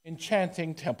the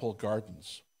enchanting temple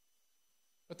gardens.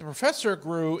 But the professor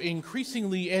grew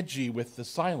increasingly edgy with the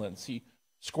silence. He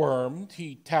squirmed,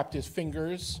 he tapped his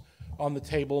fingers on the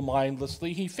table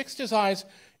mindlessly. He fixed his eyes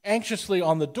anxiously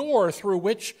on the door through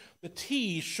which the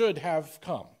tea should have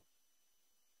come.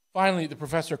 Finally, the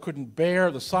professor couldn't bear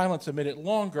the silence a minute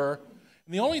longer,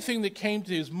 and the only thing that came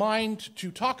to his mind to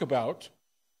talk about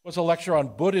was a lecture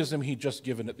on Buddhism he'd just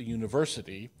given at the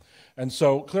university. And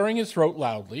so, clearing his throat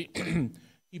loudly,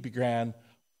 he began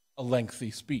a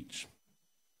lengthy speech.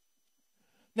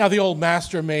 Now, the old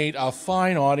master made a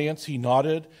fine audience. He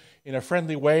nodded in a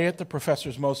friendly way at the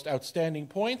professor's most outstanding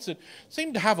points. It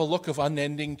seemed to have a look of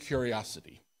unending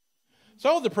curiosity.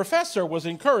 So the professor was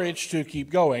encouraged to keep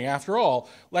going. After all,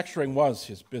 lecturing was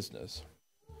his business.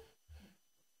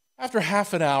 After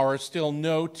half an hour, still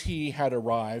no tea had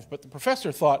arrived, but the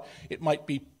professor thought it might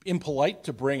be impolite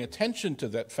to bring attention to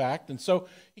that fact, and so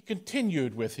he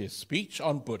continued with his speech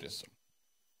on Buddhism.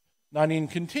 Nanin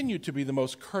continued to be the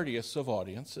most courteous of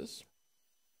audiences.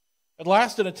 At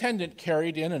last, an attendant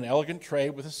carried in an elegant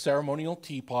tray with a ceremonial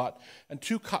teapot and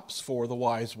 2 cups for the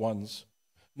wise ones.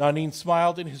 Nanin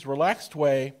smiled in his relaxed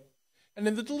way, and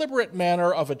in the deliberate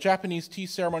manner of a Japanese tea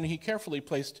ceremony, he carefully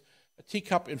placed a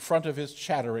teacup in front of his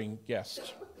chattering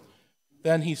guest.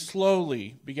 Then he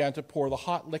slowly began to pour the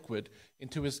hot liquid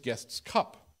into his guest's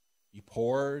cup. He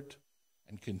poured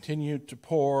and continued to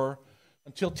pour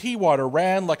until tea water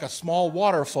ran like a small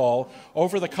waterfall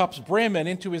over the cup's brim and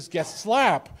into his guest's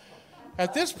lap.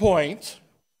 At this point,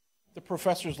 the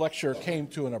professor's lecture came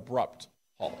to an abrupt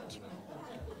halt.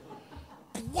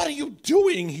 "What are you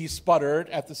doing?" he sputtered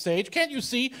at the sage. "Can't you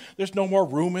see there's no more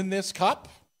room in this cup?"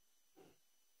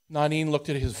 Nanin looked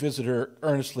at his visitor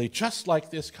earnestly. "Just like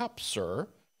this cup, sir,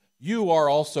 you are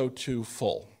also too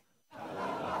full.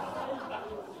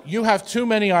 You have too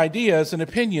many ideas and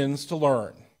opinions to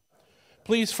learn.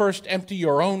 Please first empty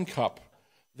your own cup,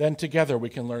 then together we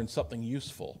can learn something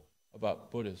useful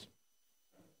about Buddhism."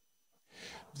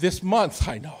 This month,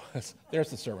 I know, there's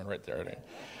the sermon right there.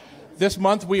 This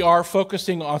month we are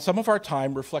focusing on some of our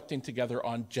time reflecting together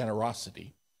on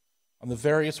generosity, on the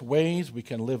various ways we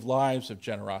can live lives of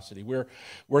generosity.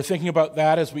 We're thinking about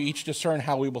that as we each discern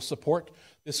how we will support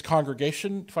this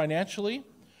congregation financially.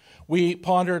 We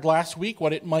pondered last week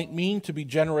what it might mean to be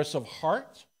generous of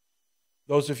heart.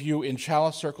 Those of you in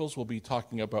chalice circles will be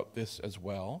talking about this as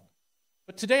well.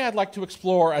 But today I'd like to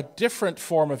explore a different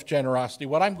form of generosity,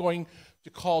 what I'm going to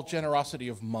call generosity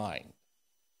of mind.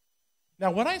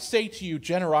 Now, when I say to you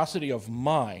generosity of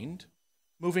mind,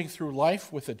 moving through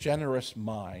life with a generous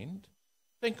mind,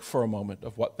 think for a moment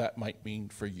of what that might mean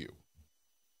for you.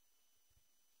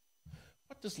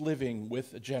 What does living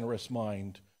with a generous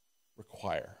mind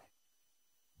require?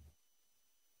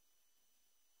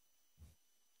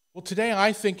 Well, today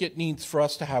I think it needs for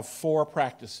us to have 4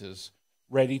 practices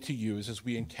ready to use as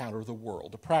we encounter the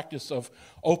world. A practice of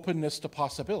openness to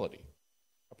possibility,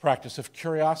 a practice of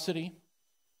curiosity,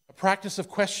 a practice of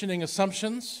questioning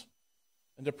assumptions,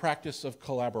 and a practice of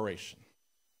collaboration.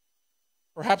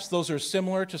 Perhaps those are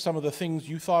similar to some of the things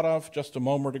you thought of just a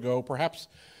moment ago. Perhaps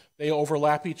they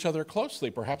overlap each other closely.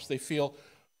 Perhaps they feel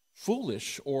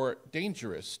foolish or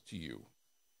dangerous to you.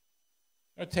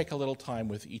 I'm going to take a little time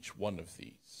with each one of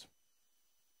these.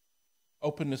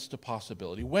 Openness to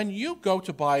possibility. When you go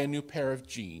to buy a new pair of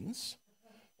jeans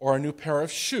or a new pair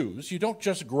of shoes, you don't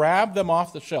just grab them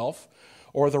off the shelf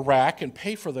or the rack and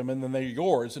pay for them and then they're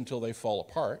yours until they fall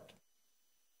apart.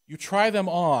 You try them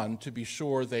on to be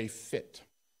sure they fit.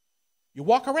 You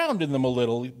walk around in them a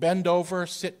little, you bend over,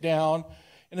 sit down,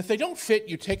 and if they don't fit,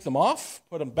 you take them off,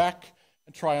 put them back,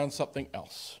 and try on something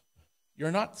else.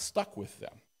 You're not stuck with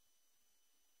them.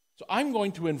 So I'm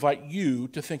going to invite you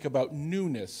to think about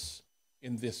newness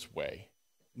in this way.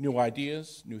 New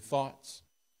ideas, new thoughts,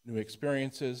 new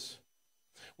experiences.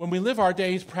 When we live our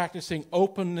days practicing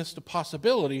openness to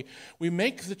possibility, we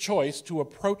make the choice to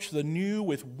approach the new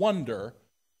with wonder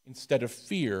instead of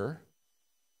fear,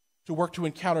 to work to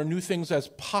encounter new things as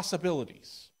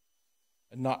possibilities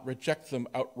and not reject them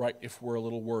outright if we're a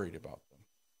little worried about them.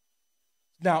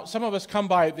 Now, some of us come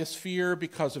by this fear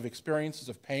because of experiences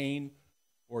of pain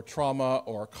or trauma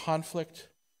or conflict.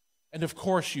 And of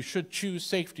course, you should choose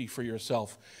safety for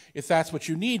yourself if that's what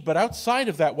you need. But outside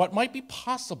of that, what might be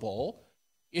possible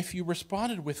if you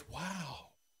responded with, wow,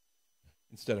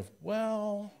 instead of,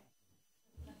 well?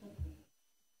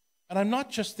 And I'm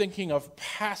not just thinking of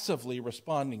passively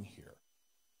responding here.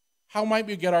 How might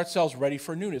we get ourselves ready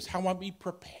for newness? How might we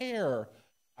prepare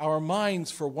our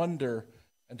minds for wonder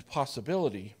and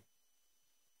possibility?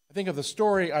 I think of the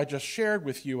story I just shared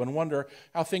with you and wonder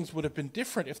how things would have been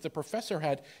different if the professor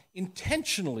had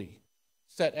intentionally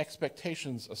set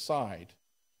expectations aside.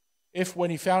 If when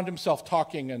he found himself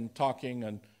talking, he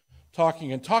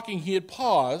had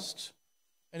paused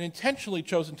and intentionally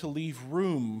chosen to leave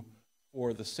room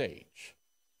for the sage,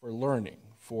 for learning,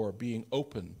 for being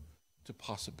open to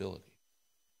possibility.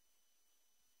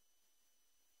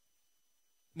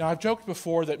 Now, I've joked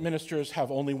before that ministers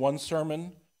have only one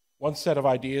sermon, one set of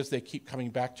ideas they keep coming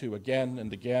back to again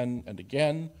and again and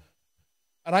again.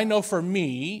 And I know for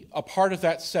me, a part of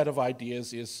that set of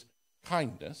ideas is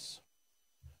kindness.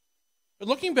 But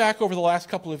looking back over the last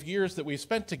couple of years that we've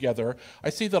spent together, I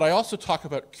see that I also talk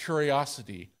about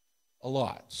curiosity a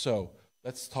lot. So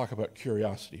let's talk about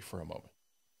curiosity for a moment.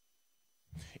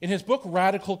 In his book,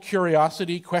 Radical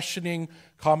Curiosity, Questioning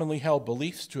Commonly Held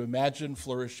Beliefs to Imagine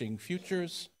Flourishing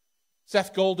Futures,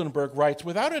 Seth Goldenberg writes,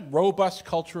 without a robust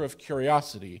culture of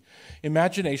curiosity,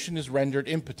 imagination is rendered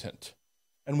impotent,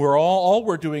 and all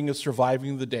we're doing is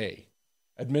surviving the day,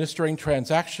 administering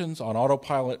transactions on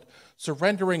autopilot,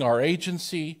 surrendering our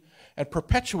agency, and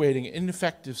perpetuating an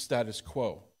ineffective status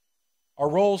quo. Our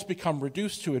roles become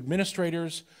reduced to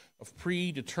administrators of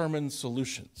predetermined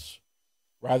solutions,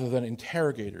 rather than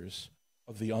interrogators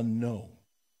of the unknown.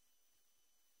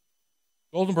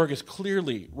 Goldenberg is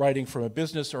clearly writing from a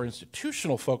business or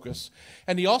institutional focus,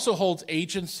 and he also holds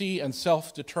agency and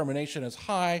self-determination as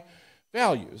high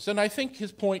values. And I think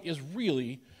his point is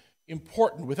really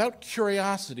important. Without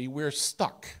curiosity, we're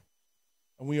stuck,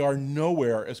 and we are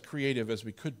nowhere as creative as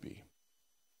we could be.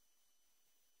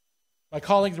 My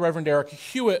colleague, the Reverend Eric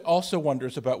Hewitt, also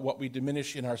wonders about what we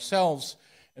diminish in ourselves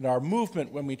and our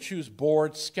movement when we choose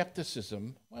bored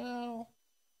skepticism,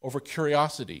 over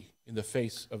curiosity in the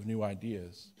face of new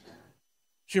ideas.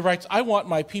 She writes, I want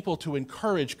my people to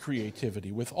encourage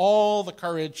creativity with all the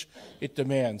courage it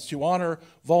demands, to honor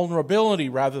vulnerability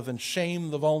rather than shame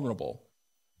the vulnerable,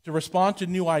 to respond to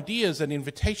new ideas and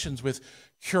invitations with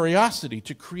curiosity,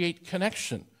 to create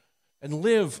connection and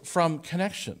live from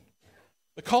connection.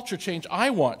 The culture change I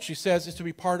want, she says, is to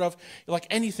be part of, like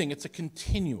anything, it's a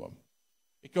continuum.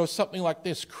 It goes something like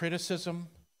this: criticism,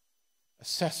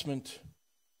 assessment,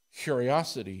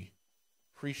 curiosity,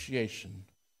 appreciation,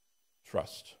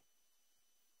 trust.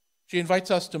 She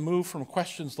invites us to move from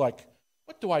questions like,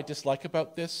 what do I dislike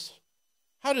about this?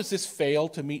 How does this fail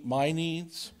to meet my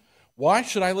needs? Why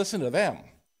should I listen to them?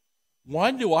 Why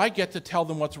do I get to tell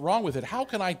them what's wrong with it? How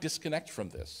can I disconnect from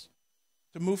this?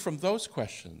 To move from those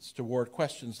questions toward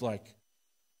questions like,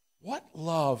 what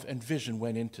love and vision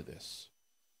went into this?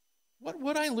 What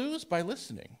would I lose by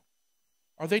listening?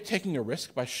 Are they taking a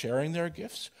risk by sharing their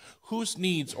gifts? Whose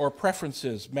needs or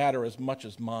preferences matter as much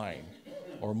as mine,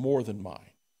 or more than mine?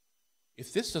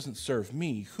 If this doesn't serve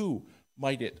me, who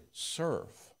might it serve?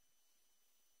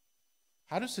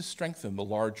 How does this strengthen the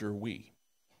larger we?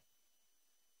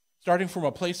 Starting from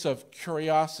a place of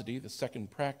curiosity, the second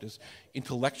practice,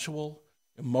 intellectual,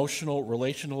 emotional,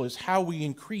 relational, is how we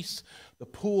increase the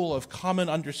pool of common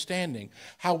understanding,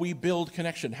 how we build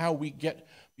connection, how we get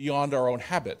beyond our own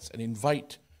habits and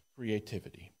invite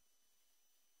creativity.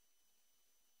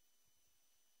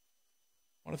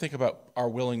 I want to think about our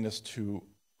willingness to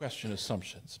question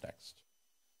assumptions next.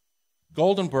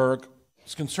 Goldenberg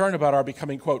is concerned about our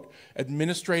becoming, quote,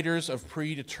 administrators of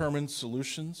predetermined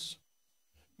solutions.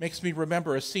 Makes me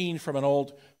remember a scene from an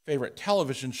old favorite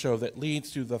television show that leads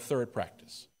to the third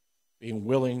practice, being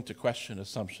willing to question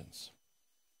assumptions.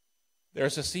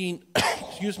 There's a scene,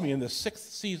 in the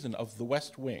 6th season of The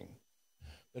West Wing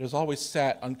that has always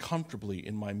sat uncomfortably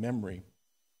in my memory.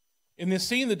 In this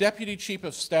scene, the Deputy Chief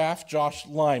of Staff, Josh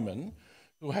Lyman,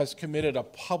 who has committed a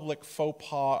public faux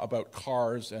pas about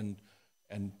cars and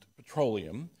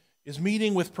petroleum, is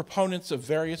meeting with proponents of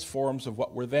various forms of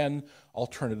what were then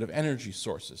alternative energy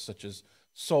sources, such as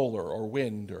solar or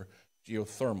wind or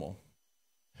geothermal.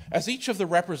 As each of the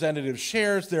representatives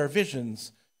shares their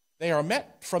visions, they are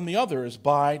met from the others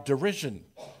by derision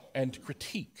and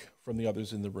critique from the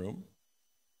others in the room.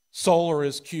 Solar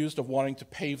is accused of wanting to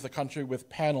pave the country with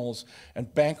panels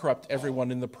and bankrupt everyone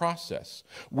in the process.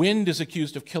 Wind is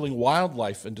accused of killing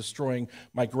wildlife and destroying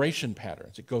migration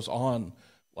patterns. It goes on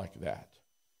like that.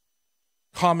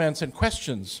 Comments and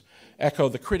questions echo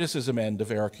the criticism end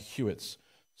of Erica Hewitt's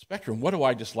spectrum. What do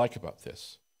I dislike about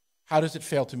this? How does it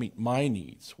fail to meet my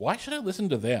needs? Why should I listen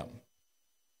to them?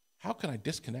 How can I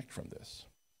disconnect from this?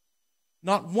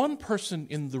 Not one person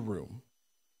in the room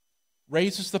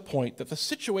raises the point that the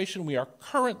situation we are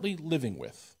currently living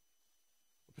with,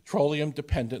 the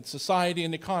petroleum-dependent society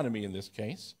and economy in this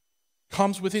case,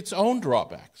 comes with its own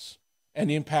drawbacks and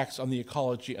impacts on the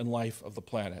ecology and life of the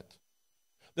planet.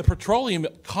 The petroleum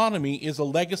economy is a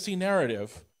legacy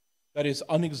narrative that is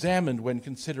unexamined when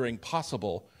considering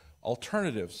possible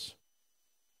alternatives.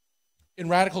 In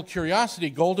Radical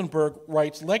Curiosity, Goldenberg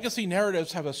writes, legacy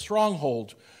narratives have a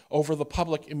stronghold over the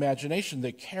public imagination.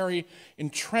 They carry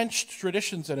entrenched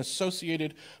traditions and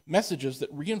associated messages that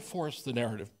reinforce the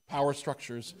narrative, power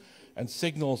structures, and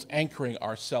signals anchoring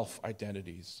our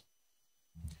self-identities.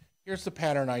 Here's the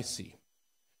pattern I see.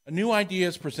 A new idea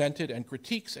is presented and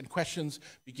critiques and questions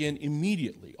begin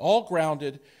immediately, all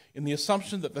grounded in the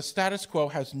assumption that the status quo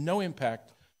has no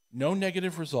impact, no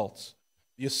negative results,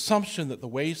 the assumption that the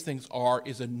ways things are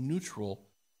is a neutral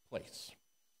place.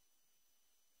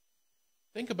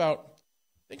 Think about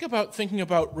thinking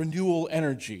about renewable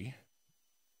energy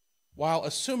while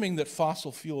assuming that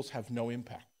fossil fuels have no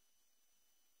impact.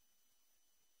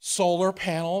 Solar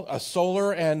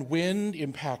and wind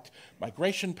impact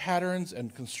migration patterns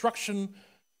and construction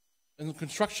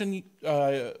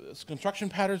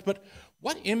patterns, but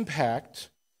what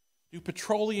impact do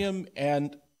petroleum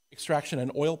and extraction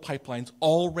and oil pipelines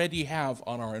already have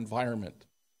on our environment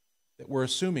that we're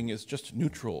assuming is just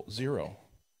neutral, zero?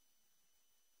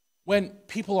 When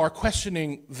people are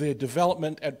questioning the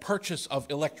development and purchase of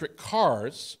electric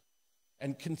cars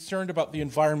and concerned about the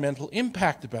environmental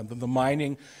impact about them, the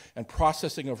mining and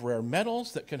processing of rare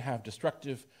metals that can have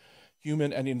destructive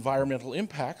human and environmental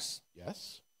impacts,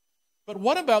 yes. But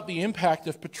what about the impact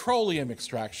of petroleum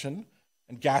extraction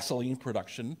and gasoline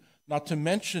production, not to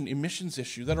mention emissions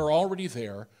issues that are already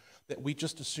there that we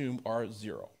just assume are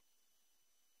zero?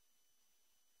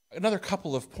 Another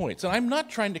couple of points, and I'm not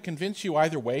trying to convince you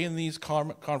either way in these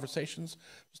conversations,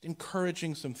 just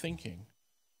encouraging some thinking.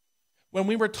 When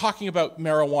we were talking about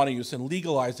marijuana use and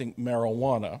legalizing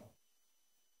marijuana,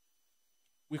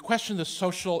 we questioned the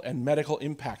social and medical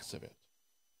impacts of it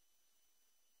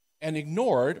and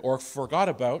ignored or forgot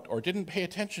about or didn't pay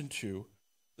attention to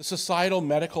the societal,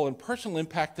 medical, and personal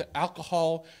impact that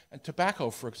alcohol and tobacco,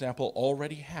 for example,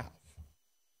 already have.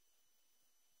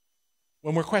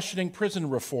 When we're questioning prison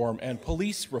reform and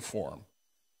police reform,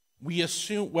 we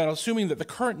assume, while assuming that the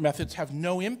current methods have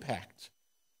no impact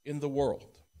in the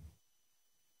world.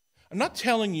 I'm not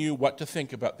telling you what to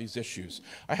think about these issues.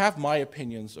 I have my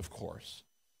opinions, of course,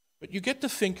 but you get to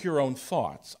think your own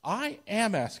thoughts. I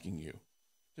am asking you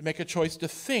to make a choice to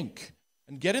think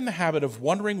and get in the habit of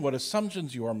wondering what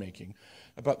assumptions you are making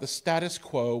about the status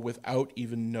quo without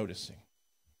even noticing.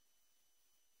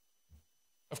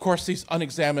 Of course, these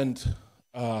unexamined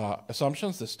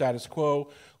assumptions, the status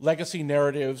quo, legacy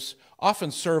narratives,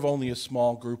 often serve only a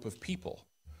small group of people,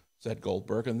 said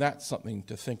Goldberg, and that's something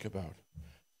to think about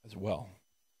as well.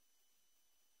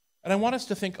 And I want us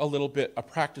to think a little bit a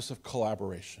practice of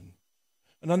collaboration,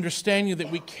 an understanding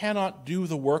that we cannot do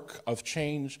the work of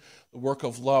change, the work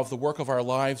of love, the work of our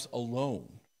lives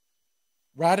alone.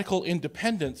 Radical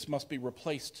independence must be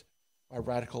replaced by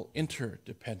radical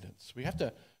interdependence. We have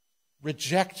to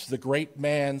reject the great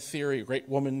man theory, great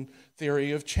woman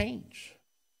theory of change.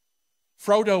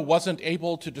 Frodo wasn't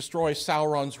able to destroy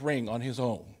Sauron's ring on his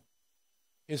own.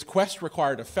 His quest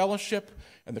required a fellowship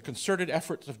and the concerted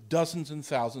efforts of dozens and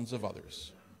thousands of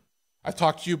others. I've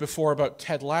talked to you before about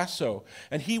Ted Lasso,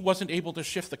 and he wasn't able to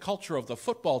shift the culture of the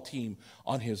football team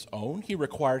on his own. He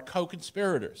required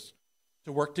co-conspirators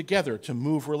to work together to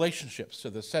move relationships to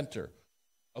the center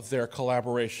of their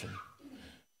collaboration.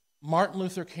 Martin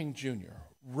Luther King Jr.,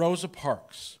 Rosa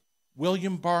Parks,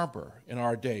 William Barber in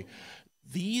our day,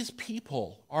 these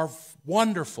people are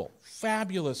wonderful,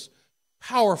 fabulous,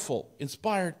 powerful,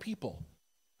 inspired people.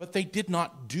 But they did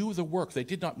not do the work. They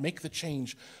did not make the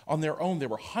change on their own. There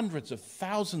were hundreds of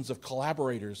thousands of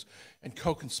collaborators and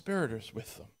co-conspirators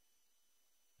with them.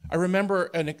 I remember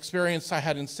an experience I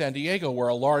had in San Diego where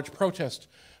a large protest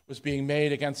was being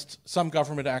made against some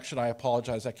government action. I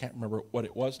apologize, I can't remember what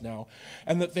it was now.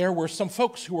 And that there were some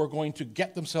folks who were going to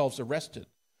get themselves arrested.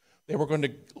 They were going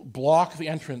to block the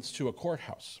entrance to a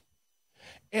courthouse.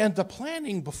 And the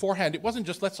planning beforehand, it wasn't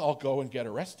just let's all go and get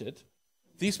arrested.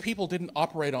 These people didn't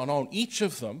operate on own. Each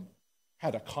of them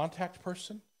had a contact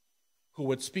person who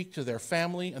would speak to their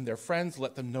family and their friends,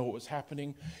 let them know what was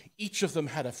happening. Each of them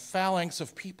had a phalanx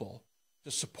of people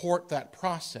to support that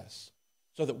process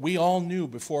so that we all knew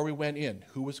before we went in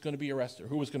who was going to be arrested,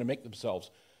 who was going to make themselves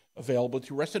available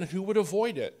to be arrested, and who would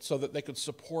avoid it so that they could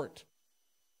support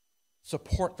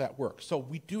that work. So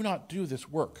we do not do this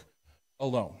work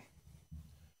alone.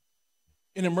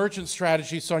 In Emergent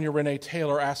Strategy, Sonia Renee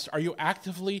Taylor asks, are you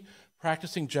actively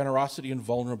practicing generosity and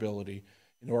vulnerability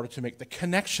in order to make the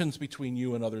connections between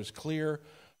you and others clear,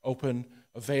 open,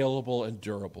 available, and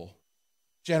durable?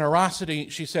 Generosity,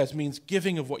 she says, means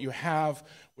giving of what you have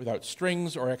without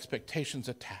strings or expectations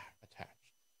attached.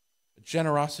 The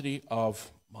generosity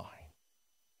of mind.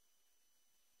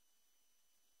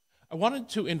 I wanted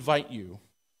to invite you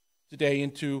today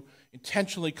into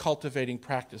intentionally cultivating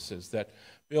practices that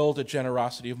build a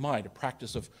generosity of mind, a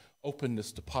practice of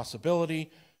openness to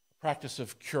possibility, a practice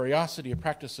of curiosity, a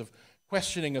practice of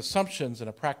questioning assumptions, and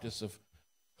a practice of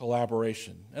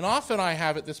collaboration. And often I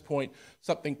have at this point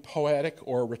something poetic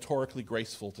or rhetorically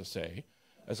graceful to say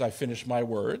as I finish my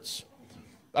words,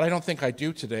 but I don't think I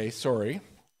do today, sorry.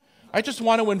 I just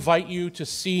want to invite you to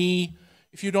see,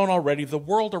 if you don't already, the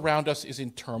world around us is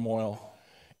in turmoil,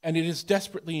 and it is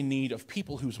desperately in need of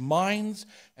people whose minds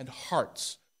and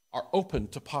hearts are open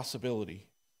to possibility,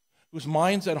 whose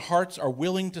minds and hearts are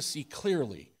willing to see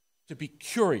clearly, to be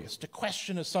curious, to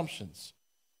question assumptions,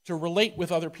 to relate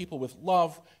with other people with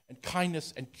love and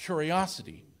kindness and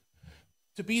curiosity,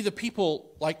 to be the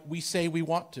people like we say we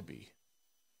want to be.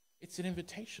 It's an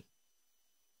invitation.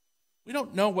 We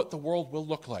don't know what the world will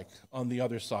look like on the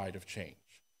other side of change.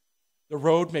 The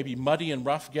road may be muddy and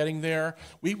rough getting there.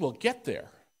 We will get there,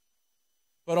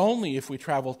 but only if we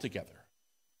travel together.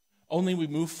 Only we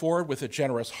move forward with a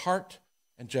generous heart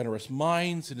and generous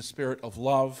minds in a spirit of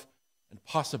love and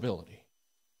possibility.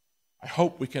 I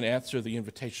hope we can answer the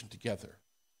invitation together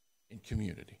in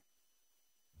community.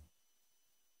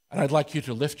 And I'd like you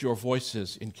to lift your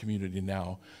voices in community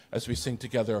now as we sing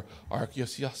together our, you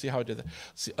see how I did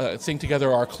that? Sing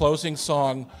together our closing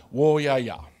song, Wo Ya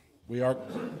Ya. We are...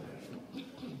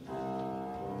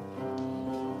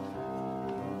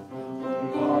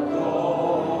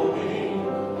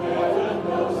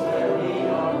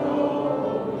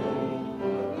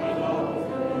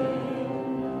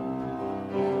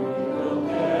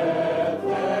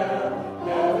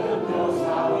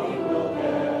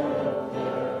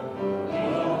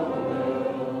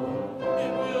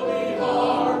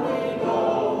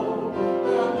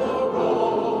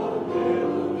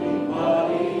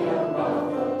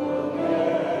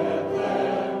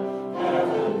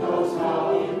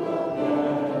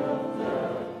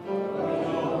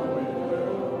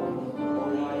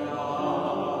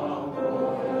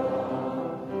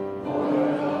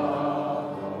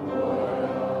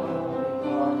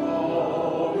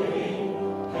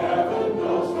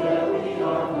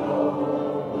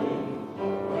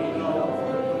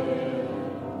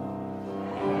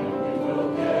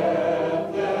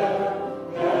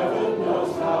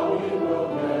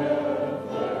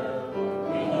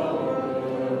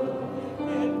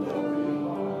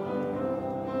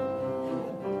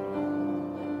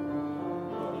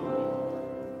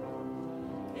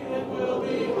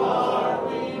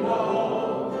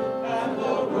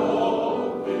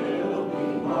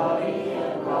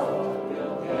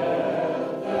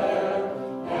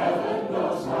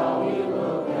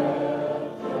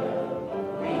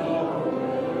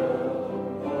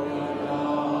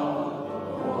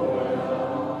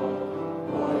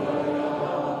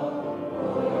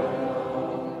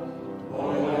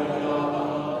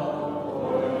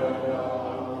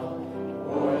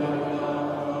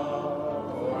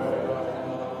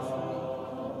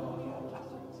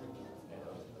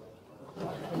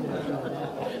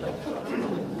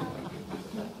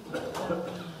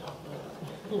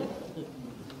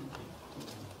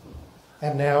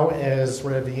 And now, as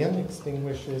Rev Ian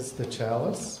extinguishes the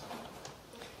chalice,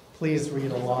 please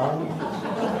read along.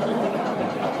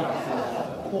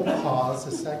 We'll pause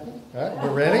a second. All right, we're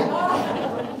ready?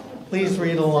 Please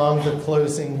read along the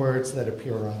closing words that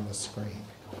appear on the screen.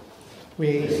 We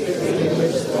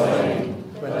extinguish the flame,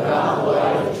 but not the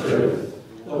light of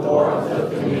truth, the warmth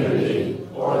of community,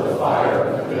 or the fire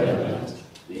of commitment.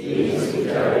 These we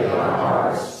carry in our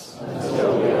hearts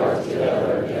until we are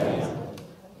together again.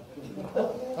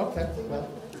 Okay, well,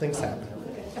 things happen.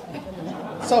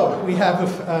 So we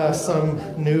have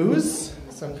some news,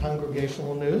 some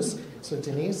congregational news. So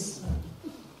Denise,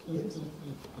 please.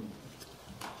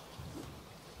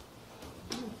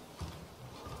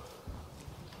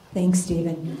 Thanks,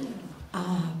 Stephen.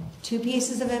 Two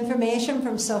pieces of information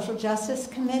from Social Justice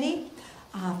Committee.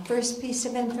 First piece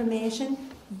of information,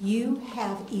 you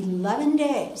have 11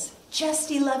 days,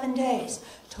 just 11 days,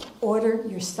 to order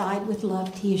your Side with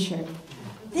Love t-shirt.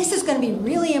 This is going to be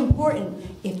really important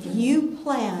if you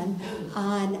plan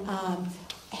on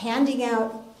handing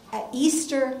out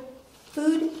Easter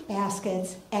food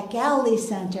baskets at Galilee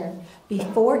Center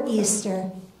before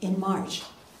Easter in March.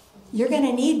 You're going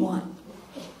to need one.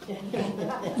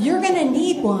 You're going to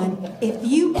need one if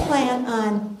you plan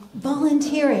on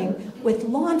volunteering with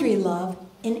Laundry Love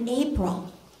in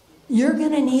April. You're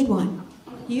going to need one.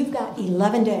 You've got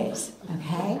 11 days,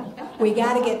 okay? We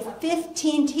got to get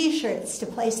 15 t-shirts to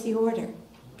place the order,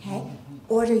 okay?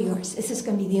 Order yours. This is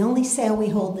going to be the only sale we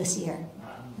hold this year,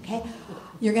 okay?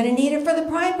 You're going to need it for the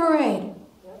Pride Parade.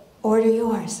 Order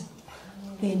yours.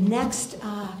 The next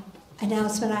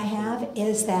announcement I have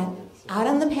is that out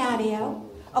on the patio,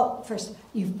 first,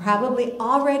 you've probably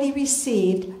already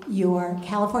received your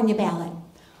California ballot.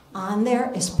 On there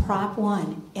is Prop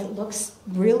 1. It looks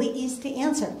really easy to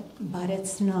answer, but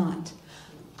it's not.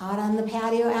 Out on the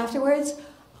patio afterwards,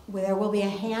 there will be a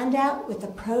handout with the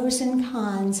pros and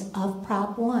cons of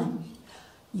Prop 1.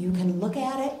 You can look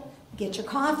at it, get your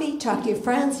coffee, talk to your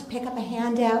friends, pick up a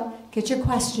handout, get your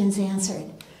questions answered,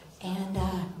 and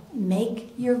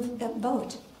make your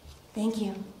vote. Thank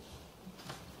you.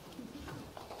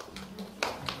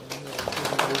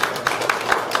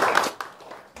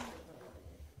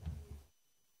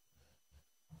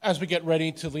 As we get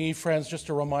ready to leave, friends, just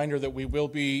a reminder that we will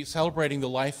be celebrating the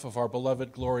life of our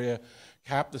beloved Gloria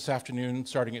Kapp this afternoon,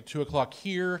 starting at 2 o'clock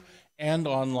here and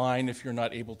online if you're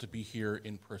not able to be here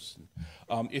in person.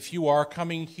 If you are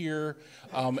coming here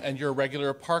and you're a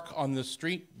regular, park on the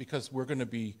street because we're going to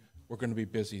be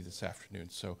busy this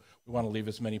afternoon, so we want to leave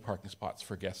as many parking spots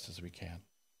for guests as we can.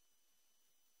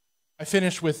 I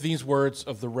finish with these words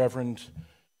of the Reverend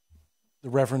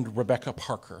Rebecca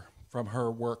Parker from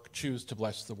her work, Choose to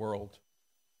Bless the World.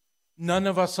 None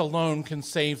of us alone can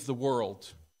save the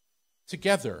world.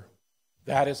 Together,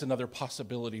 that is another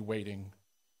possibility waiting.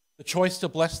 The choice to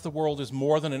bless the world is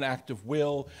more than an act of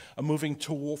will, a moving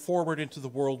forward into the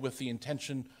world with the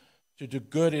intention to do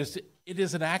good. It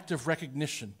is an act of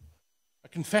recognition, a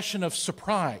confession of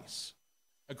surprise,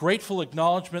 a grateful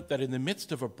acknowledgement that in the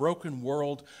midst of a broken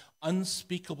world,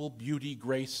 unspeakable beauty,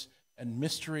 grace, and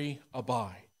mystery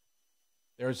abide.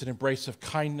 There is an embrace of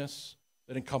kindness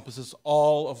that encompasses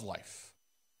all of life,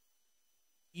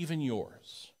 even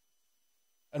yours.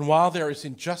 And while there is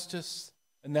injustice,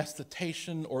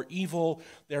 anesthetation, or evil,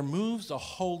 there moves a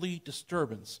holy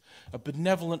disturbance, a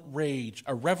benevolent rage,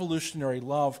 a revolutionary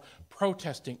love,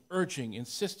 protesting, urging,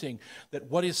 insisting that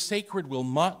what is sacred will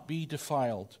not be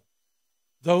defiled.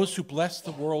 Those who bless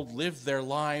the world live their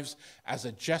lives as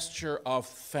a gesture of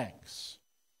thanks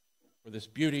for this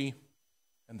beauty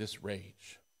and this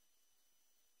rage.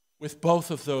 With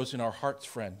both of those in our hearts,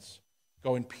 friends,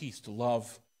 go in peace to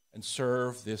love and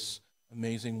serve this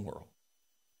amazing world.